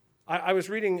 I was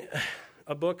reading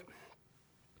a book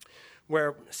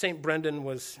where St. Brendan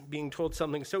was being told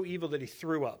something so evil that he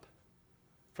threw up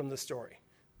from the story.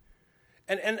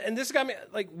 And this got me,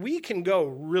 we can go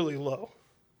really low.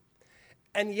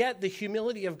 And yet the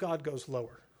humility of God goes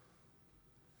lower.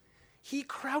 He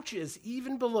crouches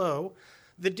even below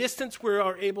the distance we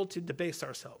are able to debase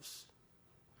ourselves.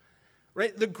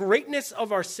 Right? The greatness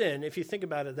of our sin, if you think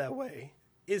about it that way,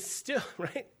 is still,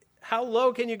 right? How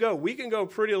low can you go? We can go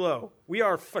pretty low. We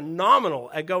are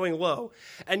phenomenal at going low.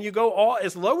 And you go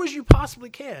as low as you possibly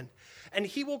can. And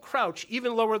he will crouch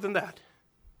even lower than that.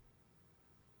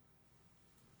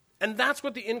 And that's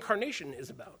what the incarnation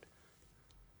is about.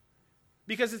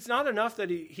 Because it's not enough that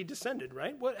he descended,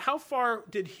 right? How far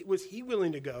was he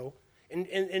willing to go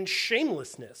in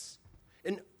shamelessness?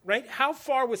 Right? How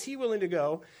far was he willing to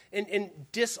go in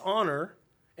dishonor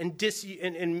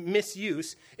and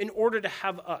misuse in order to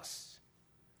have us?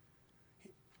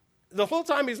 The whole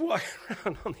time he's walking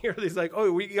around on the earth, he's like,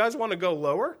 "Oh, you guys want to go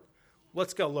lower?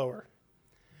 Let's go lower.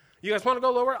 You guys want to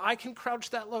go lower? I can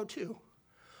crouch that low too.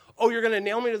 Oh, you're going to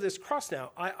nail me to this cross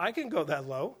now? I can go that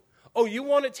low. Oh, you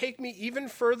want to take me even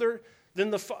further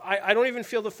than I don't even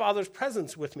feel the Father's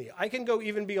presence with me. I can go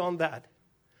even beyond that.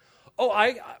 Oh,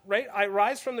 I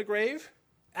rise from the grave,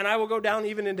 and I will go down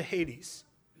even into Hades.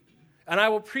 And I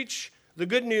will preach the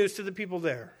good news to the people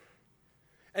there."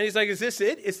 And he's like, "Is this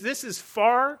it? Is this as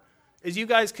far as you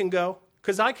guys can go?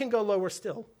 Because I can go lower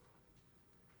still."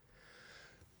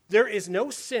 There is no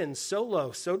sin so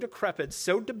low, so decrepit,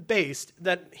 so debased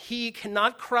that he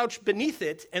cannot crouch beneath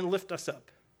it and lift us up.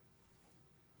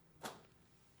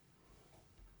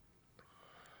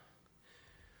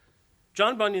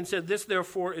 John Bunyan said, "This,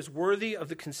 therefore, is worthy of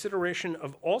the consideration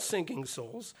of all sinking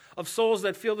souls, of souls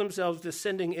that feel themselves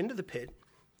descending into the pit.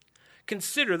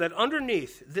 Consider that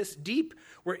underneath this deep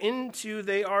whereinto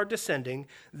they are descending,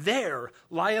 there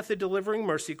lieth the delivering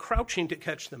mercy, crouching to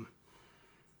catch them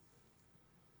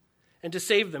and to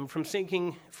save them from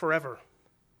sinking forever.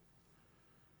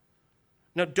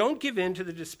 Now don't give in to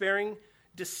the despairing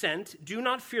descent. Do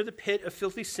not fear the pit of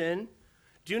filthy sin.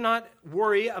 Do not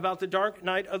worry about the dark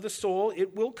night of the soul.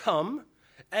 It will come,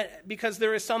 because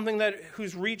there is something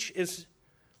whose reach is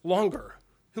longer,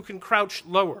 who can crouch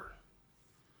lower."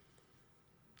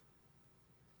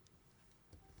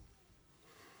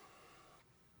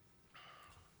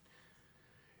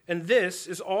 And this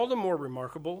is all the more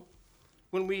remarkable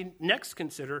when we next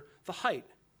consider the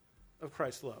height of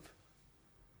Christ's love.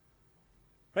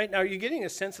 Right? Now, are you getting a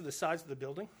sense of the size of the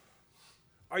building?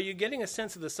 Are you getting a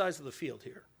sense of the size of the field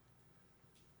here?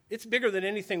 It's bigger than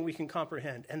anything we can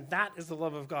comprehend, and that is the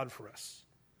love of God for us.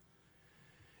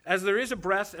 As there is a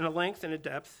breadth and a length and a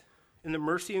depth in the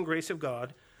mercy and grace of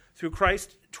God through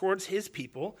Christ towards his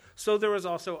people, so there is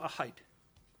also a height.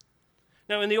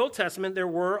 Now, in the Old Testament, there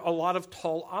were a lot of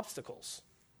tall obstacles.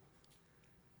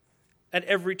 At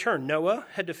every turn, Noah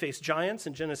had to face giants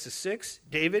in Genesis 6.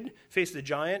 David faced the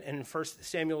giant in 1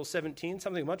 Samuel 17,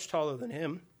 something much taller than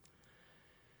him.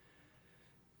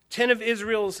 10 of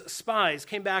Israel's spies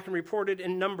came back and reported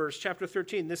in Numbers chapter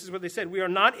 13. This is what they said: "We are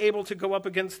not able to go up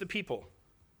against the people.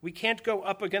 We can't go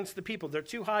up against the people. They're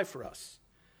too high for us,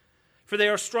 for they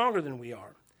are stronger than we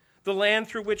are. The land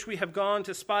through which we have gone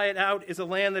to spy it out is a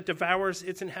land that devours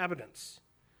its inhabitants.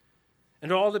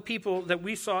 And all the people that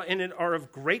we saw in it are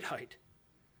of great height.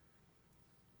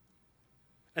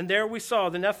 And there we saw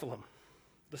the Nephilim,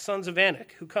 the sons of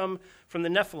Anak, who come from the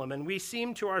Nephilim, and we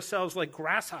seemed to ourselves like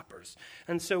grasshoppers,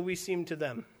 and so we seemed to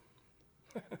them.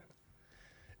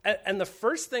 And the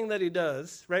first thing that he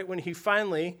does, right, when he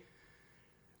finally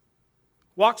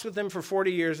walks with them for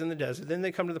 40 years in the desert, then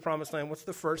they come to the promised land, what's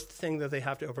the first thing that they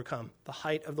have to overcome? The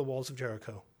height of the walls of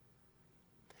Jericho.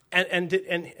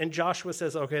 And Joshua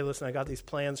says, okay, listen, I got these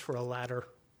plans for a ladder,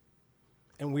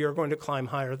 and we are going to climb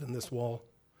higher than this wall.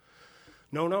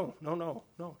 No.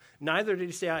 Neither did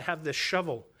he say, I have this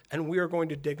shovel, and we are going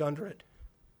to dig under it.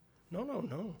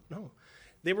 No.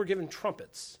 They were given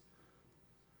trumpets,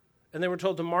 and they were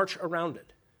told to march around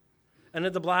it. And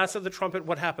at the blast of the trumpet,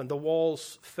 what happened? The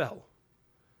walls fell.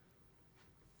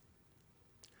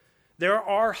 There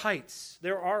are heights,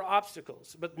 there are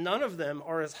obstacles, but none of them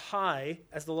are as high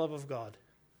as the love of God.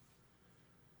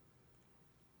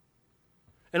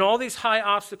 And all these high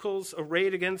obstacles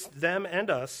arrayed against them and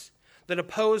us that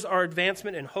oppose our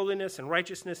advancement in holiness and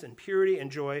righteousness and purity and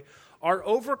joy are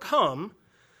overcome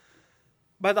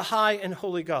by the high and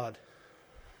holy God.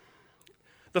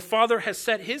 The Father has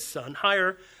set his Son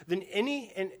higher than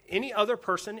any other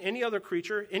person, any other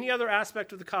creature, any other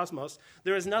aspect of the cosmos.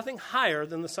 There is nothing higher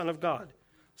than the Son of God.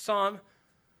 Psalm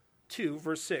 2,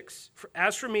 verse 6.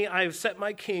 As for me, I have set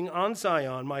my king on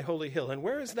Zion, my holy hill. And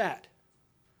where is that?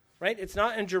 Right? It's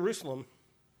not in Jerusalem.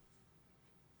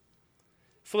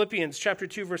 Philippians chapter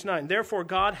 2, verse 9. Therefore,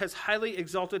 God has highly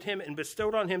exalted him and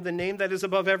bestowed on him the name that is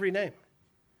above every name.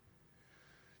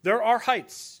 There are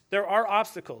heights, there are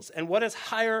obstacles, and what is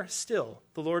higher still?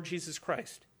 The Lord Jesus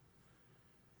Christ.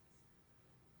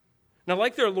 Now,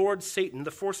 like their Lord Satan,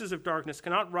 the forces of darkness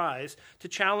cannot rise to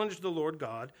challenge the Lord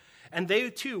God, and they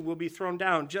too will be thrown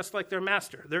down just like their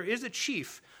master. There is a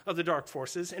chief of the dark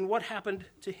forces, and what happened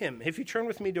to him? If you turn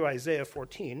with me to Isaiah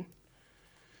 14,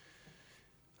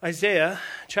 Isaiah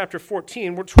chapter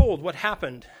 14, we're told what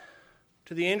happened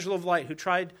to the angel of light who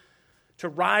tried to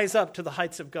rise up to the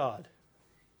heights of God.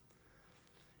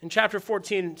 In chapter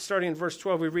 14, starting in verse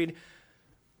 12, we read,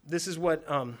 this is what,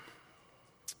 so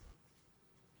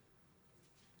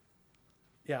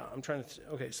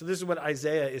this is what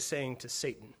Isaiah is saying to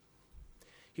Satan.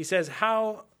 He says,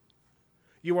 how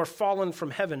you are fallen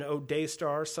from heaven, O day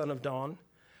star, son of dawn.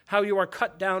 How you are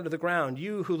cut down to the ground,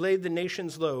 you who laid the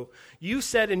nations low. You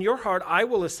said in your heart, I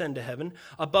will ascend to heaven,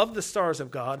 above the stars of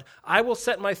God. I will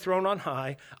set my throne on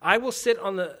high. I will sit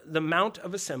on the mount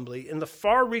of assembly. In the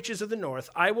far reaches of the north,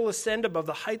 I will ascend above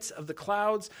the heights of the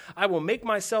clouds. I will make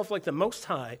myself like the Most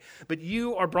High. But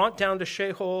you are brought down to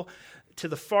Sheol, to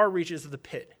the far reaches of the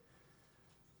pit.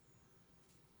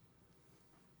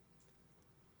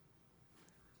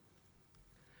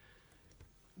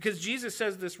 Because Jesus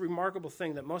says this remarkable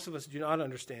thing that most of us do not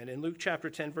understand. In Luke chapter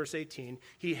 10, verse 18,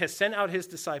 he has sent out his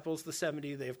disciples, the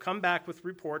 70. They have come back with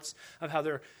reports of how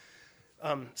they're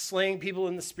slaying people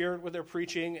in the spirit with their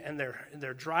preaching, and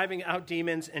they're driving out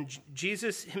demons. And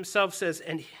Jesus himself says,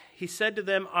 and he said to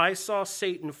them, I saw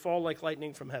Satan fall like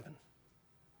lightning from heaven.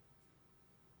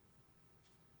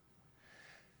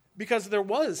 Because there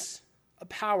was a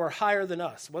power higher than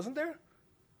us, wasn't there?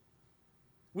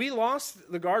 We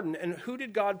lost the garden, and who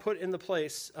did God put in the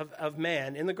place of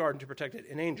man in the garden to protect it?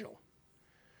 An angel.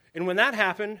 And when that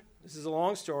happened, this is a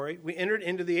long story, we entered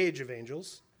into the age of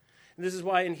angels. And this is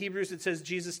why in Hebrews it says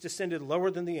Jesus descended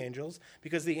lower than the angels,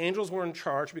 because the angels were in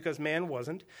charge, because man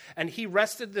wasn't. And he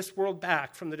wrested this world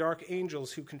back from the dark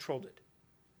angels who controlled it.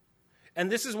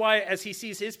 And this is why, as he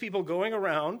sees his people going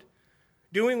around,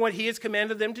 doing what he has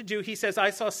commanded them to do, he says, I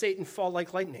saw Satan fall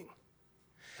like lightning.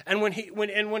 And when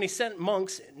he sent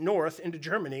monks north into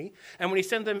Germany, and when he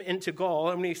sent them into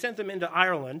Gaul, and when he sent them into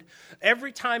Ireland,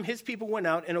 every time his people went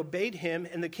out and obeyed him,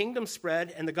 and the kingdom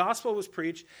spread, and the gospel was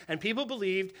preached, and people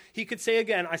believed, he could say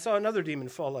again, I saw another demon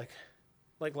fall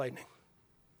like lightning.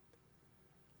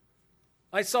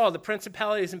 I saw the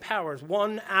principalities and powers,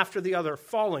 one after the other,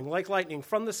 falling like lightning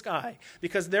from the sky,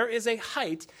 because there is a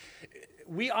height.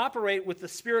 We operate with the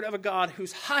spirit of a God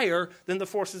who's higher than the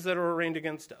forces that are arraigned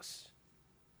against us.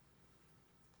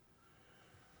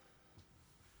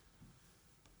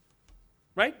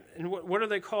 Right? And what are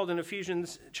they called in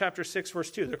Ephesians chapter 6, verse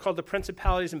 2? They're called the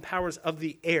principalities and powers of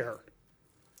the air.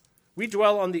 We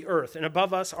dwell on the earth, and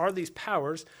above us are these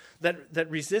powers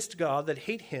that resist God, that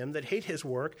hate him, that hate his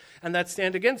work, and that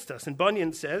stand against us. And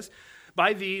Bunyan says,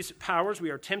 by these powers we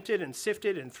are tempted and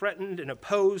sifted and threatened and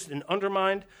opposed and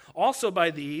undermined. Also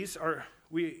by these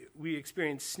we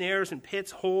experience snares and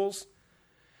pits, holes.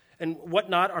 and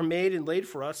whatnot are made and laid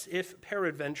for us, if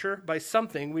peradventure by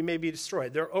something we may be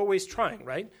destroyed. They're always trying,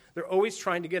 right? They're always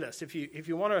trying to get us. If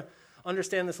you want to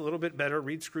understand this a little bit better,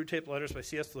 read Screwtape Letters by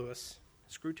C.S. Lewis.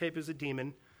 Screwtape is a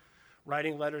demon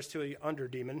writing letters to an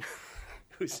under-demon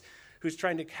who's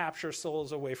trying to capture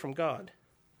souls away from God.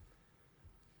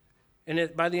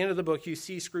 And by the end of the book, you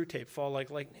see Screwtape fall like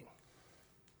lightning.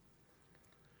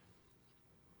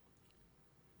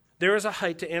 There is a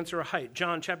height to answer a height.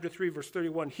 John chapter 3, verse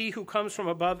 31. He who comes from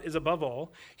above is above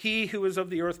all. He who is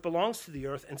of the earth belongs to the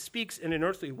earth and speaks in an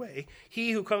earthly way. He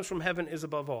who comes from heaven is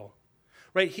above all.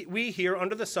 Right? We here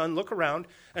under the sun look around,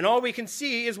 and all we can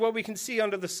see is what we can see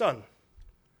under the sun.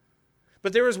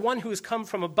 But there is one who has come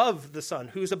from above the sun,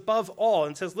 who is above all,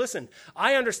 and says, listen,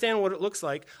 I understand what it looks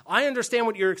like. I understand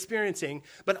what you're experiencing,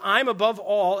 but I'm above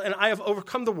all, and I have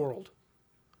overcome the world.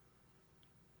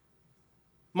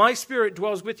 My spirit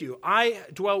dwells with you. I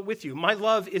dwell with you. My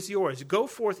love is yours. Go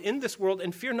forth in this world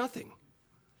and fear nothing,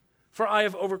 for I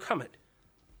have overcome it.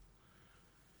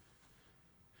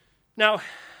 Now,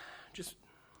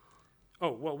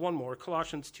 one more.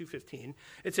 Colossians 2:15.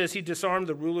 It says, he disarmed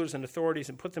the rulers and authorities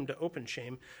and put them to open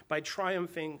shame by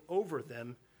triumphing over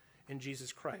them in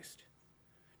Jesus Christ.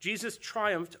 Jesus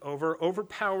triumphed over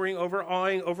overpowering,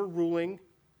 overawing, overruling.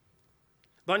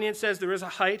 Bunyan says there is a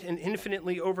height, an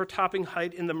infinitely overtopping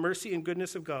height in the mercy and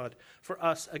goodness of God for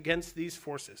us against these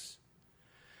forces.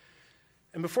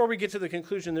 And before we get to the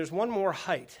conclusion, there's one more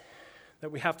height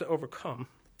that we have to overcome.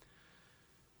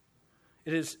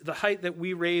 It is the height that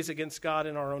we raise against God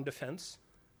in our own defense.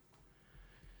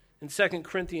 In 2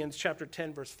 Corinthians chapter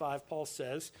 10, verse 5, Paul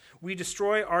says, we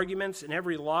destroy arguments and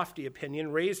every lofty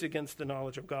opinion raised against the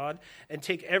knowledge of God and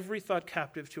take every thought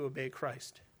captive to obey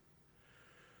Christ.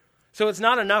 So it's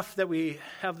not enough that we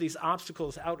have these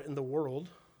obstacles out in the world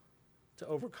to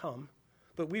overcome,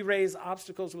 but we raise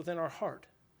obstacles within our heart.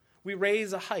 We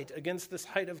raise a height against this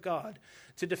height of God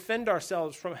to defend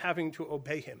ourselves from having to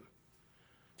obey him,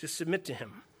 to submit to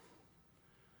him.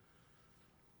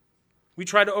 We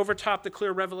try to overtop the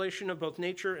clear revelation of both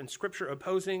nature and Scripture,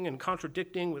 opposing and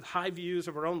contradicting with high views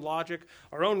of our own logic,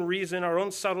 our own reason, our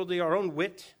own subtlety, our own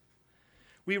wit.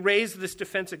 We raise this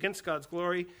defense against God's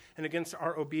glory and against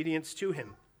our obedience to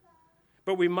him.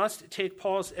 But we must take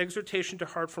Paul's exhortation to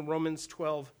heart from Romans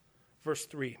 12, verse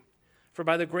 3. For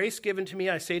by the grace given to me,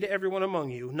 I say to everyone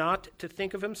among you, not to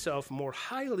think of himself more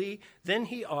highly than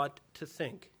he ought to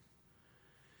think,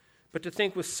 but to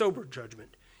think with sober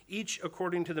judgment, each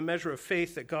according to the measure of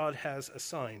faith that God has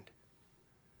assigned.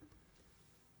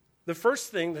 The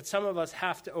first thing that some of us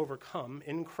have to overcome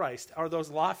in Christ are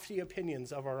those lofty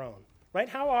opinions of our own. Right?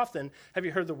 How often have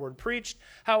you heard the word preached?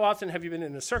 How often have you been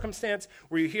in a circumstance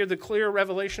where you hear the clear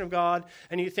revelation of God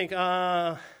and you think,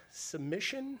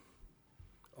 submission,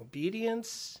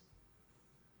 obedience,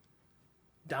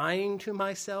 dying to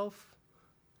myself?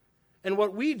 And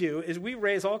what we do is we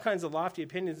raise all kinds of lofty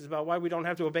opinions about why we don't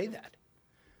have to obey that.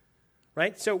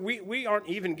 Right? So we aren't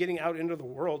even getting out into the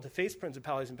world to face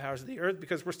principalities and powers of the earth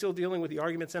because we're still dealing with the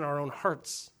arguments in our own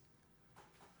hearts.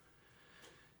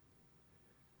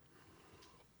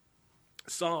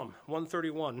 Psalm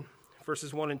 131,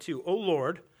 verses 1 and 2. O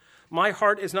Lord, my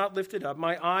heart is not lifted up,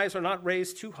 my eyes are not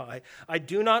raised too high. I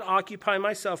do not occupy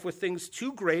myself with things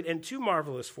too great and too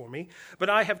marvelous for me, but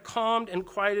I have calmed and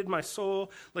quieted my soul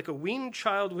like a weaned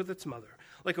child with its mother.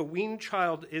 Like a weaned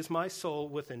child is my soul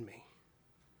within me.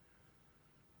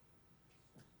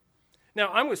 Now,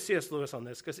 I'm with C.S. Lewis on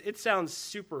this because it sounds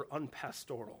super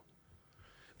unpastoral.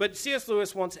 But C.S.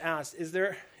 Lewis once asked, is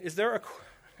there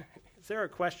a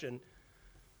question?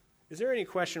 Is there any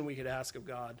question we could ask of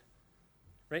God?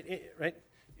 Right?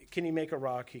 Can he make a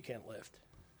rock he can't lift?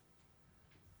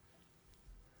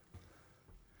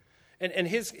 And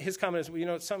his comment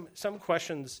is, some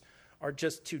questions are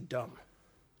just too dumb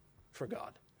for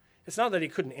God. It's not that he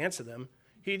couldn't answer them.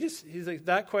 He's like,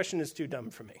 that question is too dumb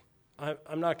for me.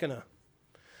 I'm not going to.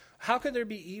 How could there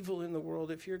be evil in the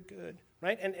world if you're good?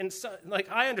 Right? And so,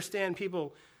 I understand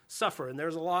people suffer, and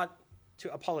there's a lot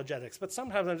to apologetics. But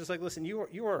sometimes I'm just like, listen,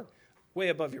 you are way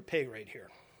above your pay grade here.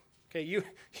 Okay,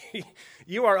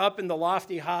 you are up in the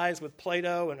lofty highs with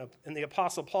Plato and the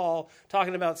Apostle Paul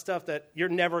talking about stuff that you're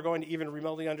never going to even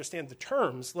remotely understand the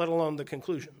terms, let alone the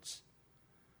conclusions.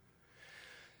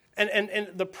 And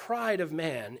the pride of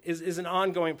man is an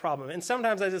ongoing problem. And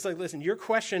sometimes I just like, listen, your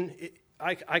question,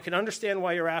 I can understand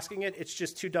why you're asking it. It's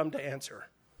just too dumb to answer.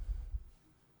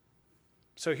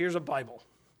 So here's a Bible,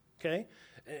 okay?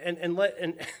 And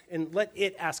let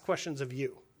it ask questions of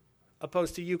you,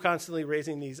 opposed to you constantly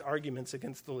raising these arguments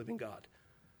against the living God.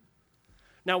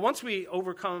 Now, once we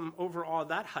overawe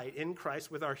that height in Christ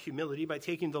with our humility by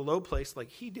taking the low place like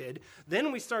he did,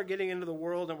 then we start getting into the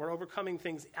world and we're overcoming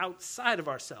things outside of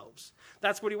ourselves.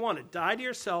 That's what he wanted. Die to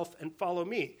yourself and follow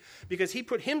me. Because he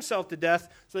put himself to death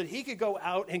so that he could go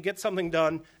out and get something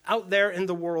done out there in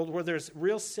the world where there's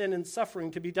real sin and suffering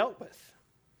to be dealt with.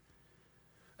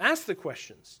 Ask the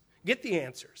questions. Get the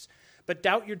answers. But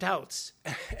doubt your doubts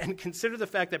and consider the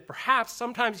fact that perhaps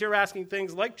sometimes you're asking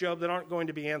things like Job that aren't going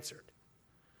to be answered.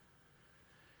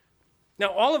 Now,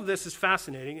 all of this is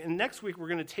fascinating, and next week we're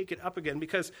going to take it up again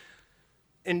because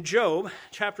in Job,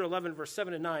 chapter 11, verse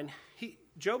 7 and 9,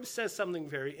 Job says something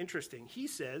very interesting. He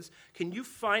says, can you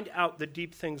find out the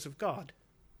deep things of God?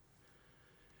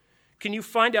 Can you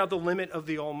find out the limit of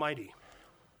the Almighty?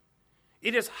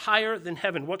 It is higher than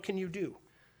heaven. What can you do?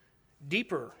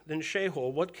 Deeper than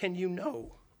Sheol. What can you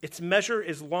know? Its measure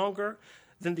is longer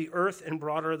than the earth and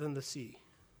broader than the sea.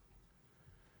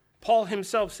 Paul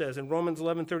himself says in Romans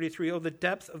 11:33, oh, the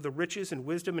depth of the riches and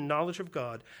wisdom and knowledge of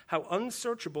God, how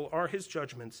unsearchable are his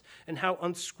judgments and how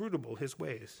inscrutable his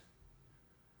ways.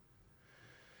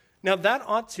 Now that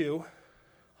ought to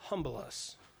humble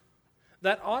us.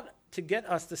 That ought to get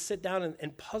us to sit down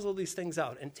and puzzle these things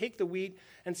out and take the wheat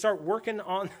and start working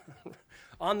on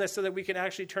this so that we can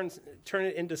actually turn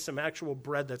it into some actual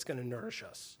bread that's going to nourish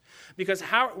us. Because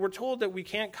we're told that we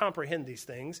can't comprehend these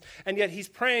things, and yet he's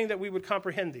praying that we would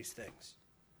comprehend these things.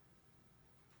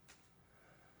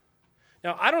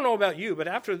 Now, I don't know about you, but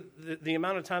after the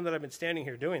amount of time that I've been standing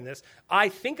here doing this, I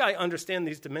think I understand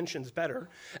these dimensions better.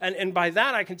 And by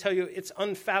that, I can tell you it's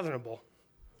unfathomable.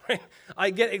 Right?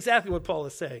 I get exactly what Paul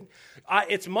is saying.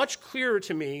 It's much clearer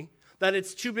to me that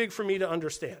it's too big for me to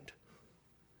understand.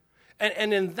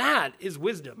 And in that is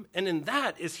wisdom, and in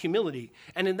that is humility,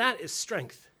 and in that is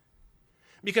strength.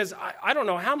 Because I don't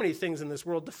know how many things in this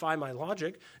world defy my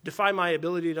logic, defy my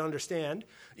ability to understand.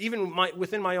 Even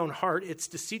within my own heart, it's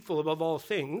deceitful above all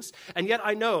things. And yet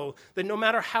I know that no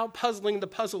matter how puzzling the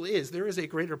puzzle is, there is a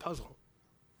greater puzzle.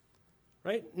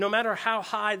 Right? No matter how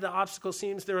high the obstacle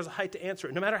seems, there is a height to answer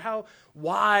it. No matter how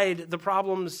wide the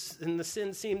problems and the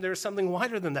sins seem, there is something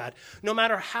wider than that. No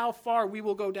matter how far we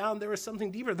will go down, there is something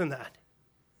deeper than that.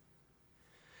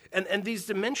 And these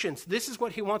dimensions, this is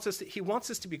what he wants us to, he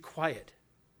wants us to be quiet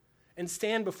and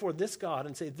stand before this God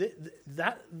and say,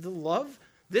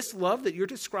 this love that you're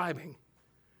describing,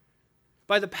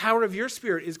 by the power of your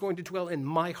Spirit, is going to dwell in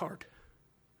my heart.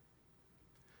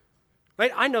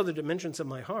 Right? I know the dimensions of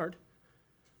my heart.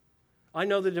 I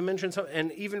know the dimensions of,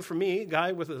 and even for me, a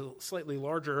guy with a slightly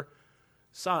larger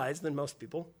size than most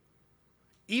people,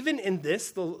 even in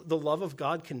this, the love of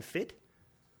God can fit.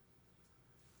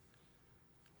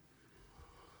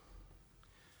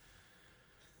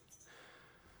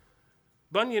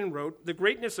 Bunyan wrote, the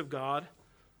greatness of God,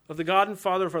 of the God and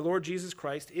Father of our Lord Jesus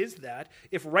Christ, is that,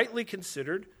 if rightly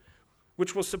considered,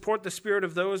 which will support the spirit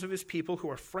of those of his people who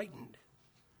are frightened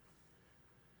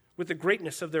with the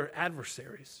greatness of their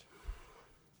adversaries.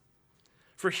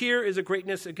 For here is a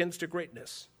greatness against a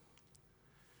greatness.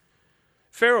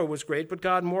 Pharaoh was great, but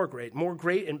God more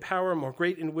great in power, more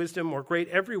great in wisdom, more great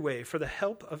every way for the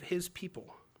help of his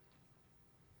people,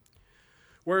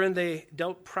 wherein they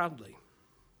dealt proudly.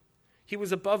 He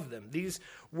was above them. These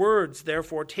words,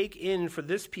 therefore, take in for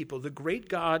this people the great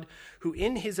God who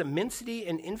in his immensity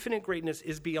and infinite greatness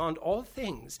is beyond all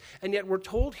things. And yet we're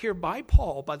told here by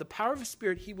Paul, by the power of his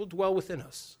Spirit, he will dwell within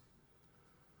us.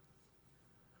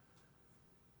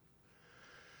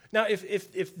 Now,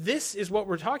 if this is what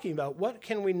we're talking about, what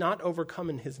can we not overcome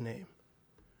in his name?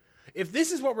 If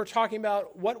this is what we're talking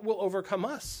about, what will overcome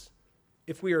us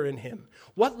if we are in him?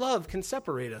 What love can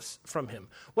separate us from him?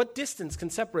 What distance can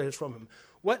separate us from him?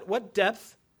 What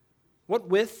depth, what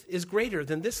width is greater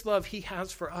than this love he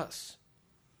has for us?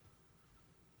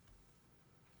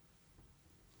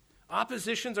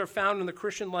 Oppositions are found in the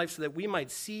Christian life so that we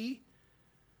might see,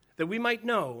 that we might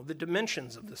know the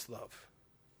dimensions of this love.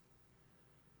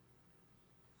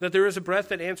 That there is a breadth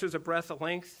that answers a breadth, a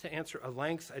length to answer a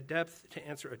length, a depth to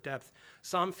answer a depth.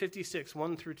 Psalm 56,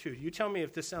 1-2. You tell me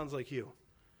if this sounds like you.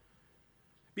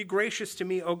 Be gracious to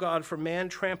me, O God, for man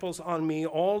tramples on me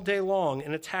all day long.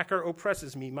 An attacker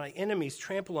oppresses me. My enemies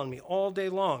trample on me all day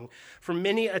long, for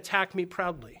many attack me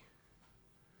proudly.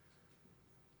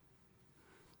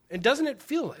 And doesn't it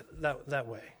feel that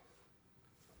way?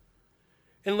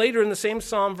 And later in the same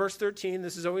psalm, verse 13,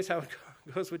 this is always how it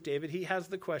goes with David. He has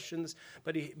the questions,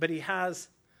 but he has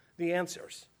the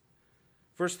answers.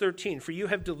 Verse 13, for you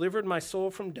have delivered my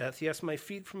soul from death, yes, my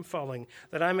feet from falling,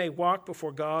 that I may walk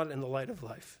before God in the light of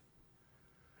life.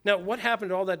 Now, what happened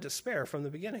to all that despair from the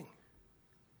beginning?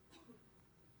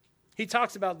 He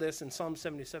talks about this in Psalm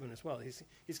 77 as well.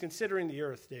 He's considering the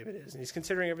earth, David is, and he's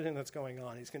considering everything that's going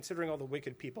on. He's considering all the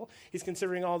wicked people. He's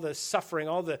considering all the suffering,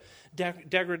 all the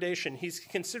degradation. He's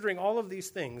considering all of these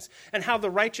things and how the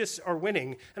righteous are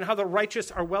winning and how the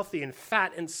righteous are wealthy and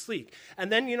fat and sleek.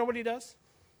 And then you know what he does?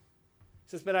 He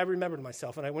says, but I remembered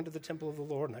myself, and I went to the temple of the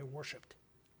Lord, and I worshiped.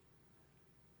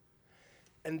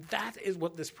 And that is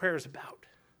what this prayer is about.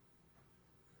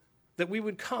 That we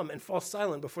would come and fall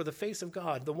silent before the face of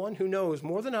God, the one who knows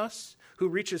more than us, who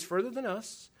reaches further than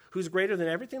us, who's greater than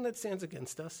everything that stands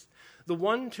against us, the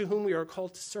one to whom we are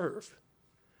called to serve.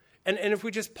 And if we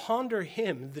just ponder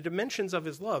him, the dimensions of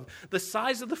his love, the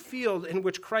size of the field in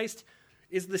which Christ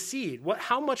is the seed,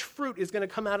 how much fruit is going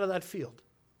to come out of that field?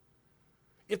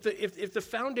 If the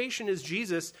foundation is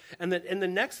Jesus and the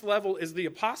next level is the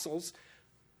apostles,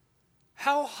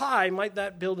 how high might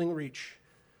that building reach?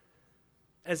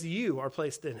 As you are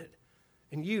placed in it,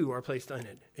 and you are placed in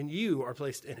it, and you are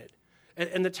placed in it.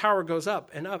 And the tower goes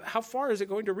up and up. How far is it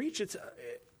going to reach?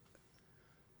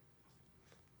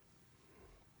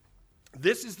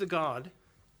 This is the God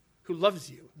who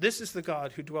loves you. This is the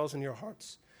God who dwells in your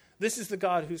hearts. This is the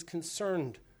God who's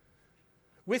concerned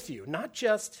with you, not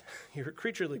just your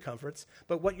creaturely comforts,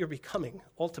 but what you're becoming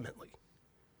ultimately.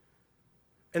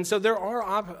 And so there are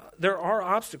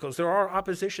obstacles, there are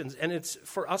oppositions, and it's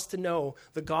for us to know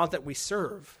the God that we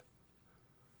serve,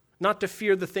 not to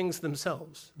fear the things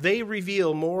themselves. They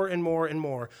reveal more and more and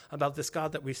more about this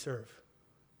God that we serve.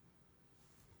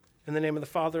 In the name of the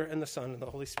Father, and the Son, and the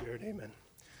Holy Spirit, amen.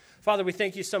 Father, we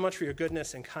thank you so much for your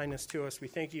goodness and kindness to us. We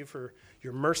thank you for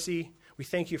your mercy. We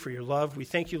thank you for your love. We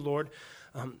thank you, Lord,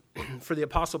 for the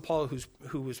Apostle Paul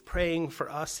who was praying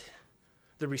for us,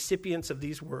 the recipients of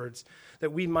these words,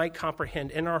 that we might comprehend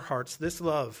in our hearts this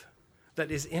love that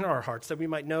is in our hearts, that we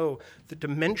might know the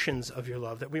dimensions of your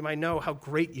love, that we might know how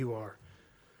great you are,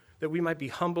 that we might be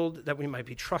humbled, that we might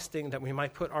be trusting, that we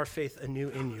might put our faith anew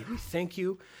in you. We thank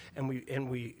you, and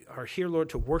we are here, Lord,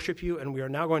 to worship you, and we are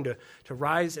now going to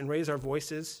rise and raise our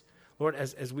voices, Lord,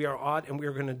 as we are awed, and we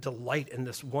are going to delight in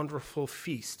this wonderful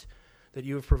feast that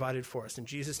you have provided for us. In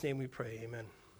Jesus' name we pray, amen.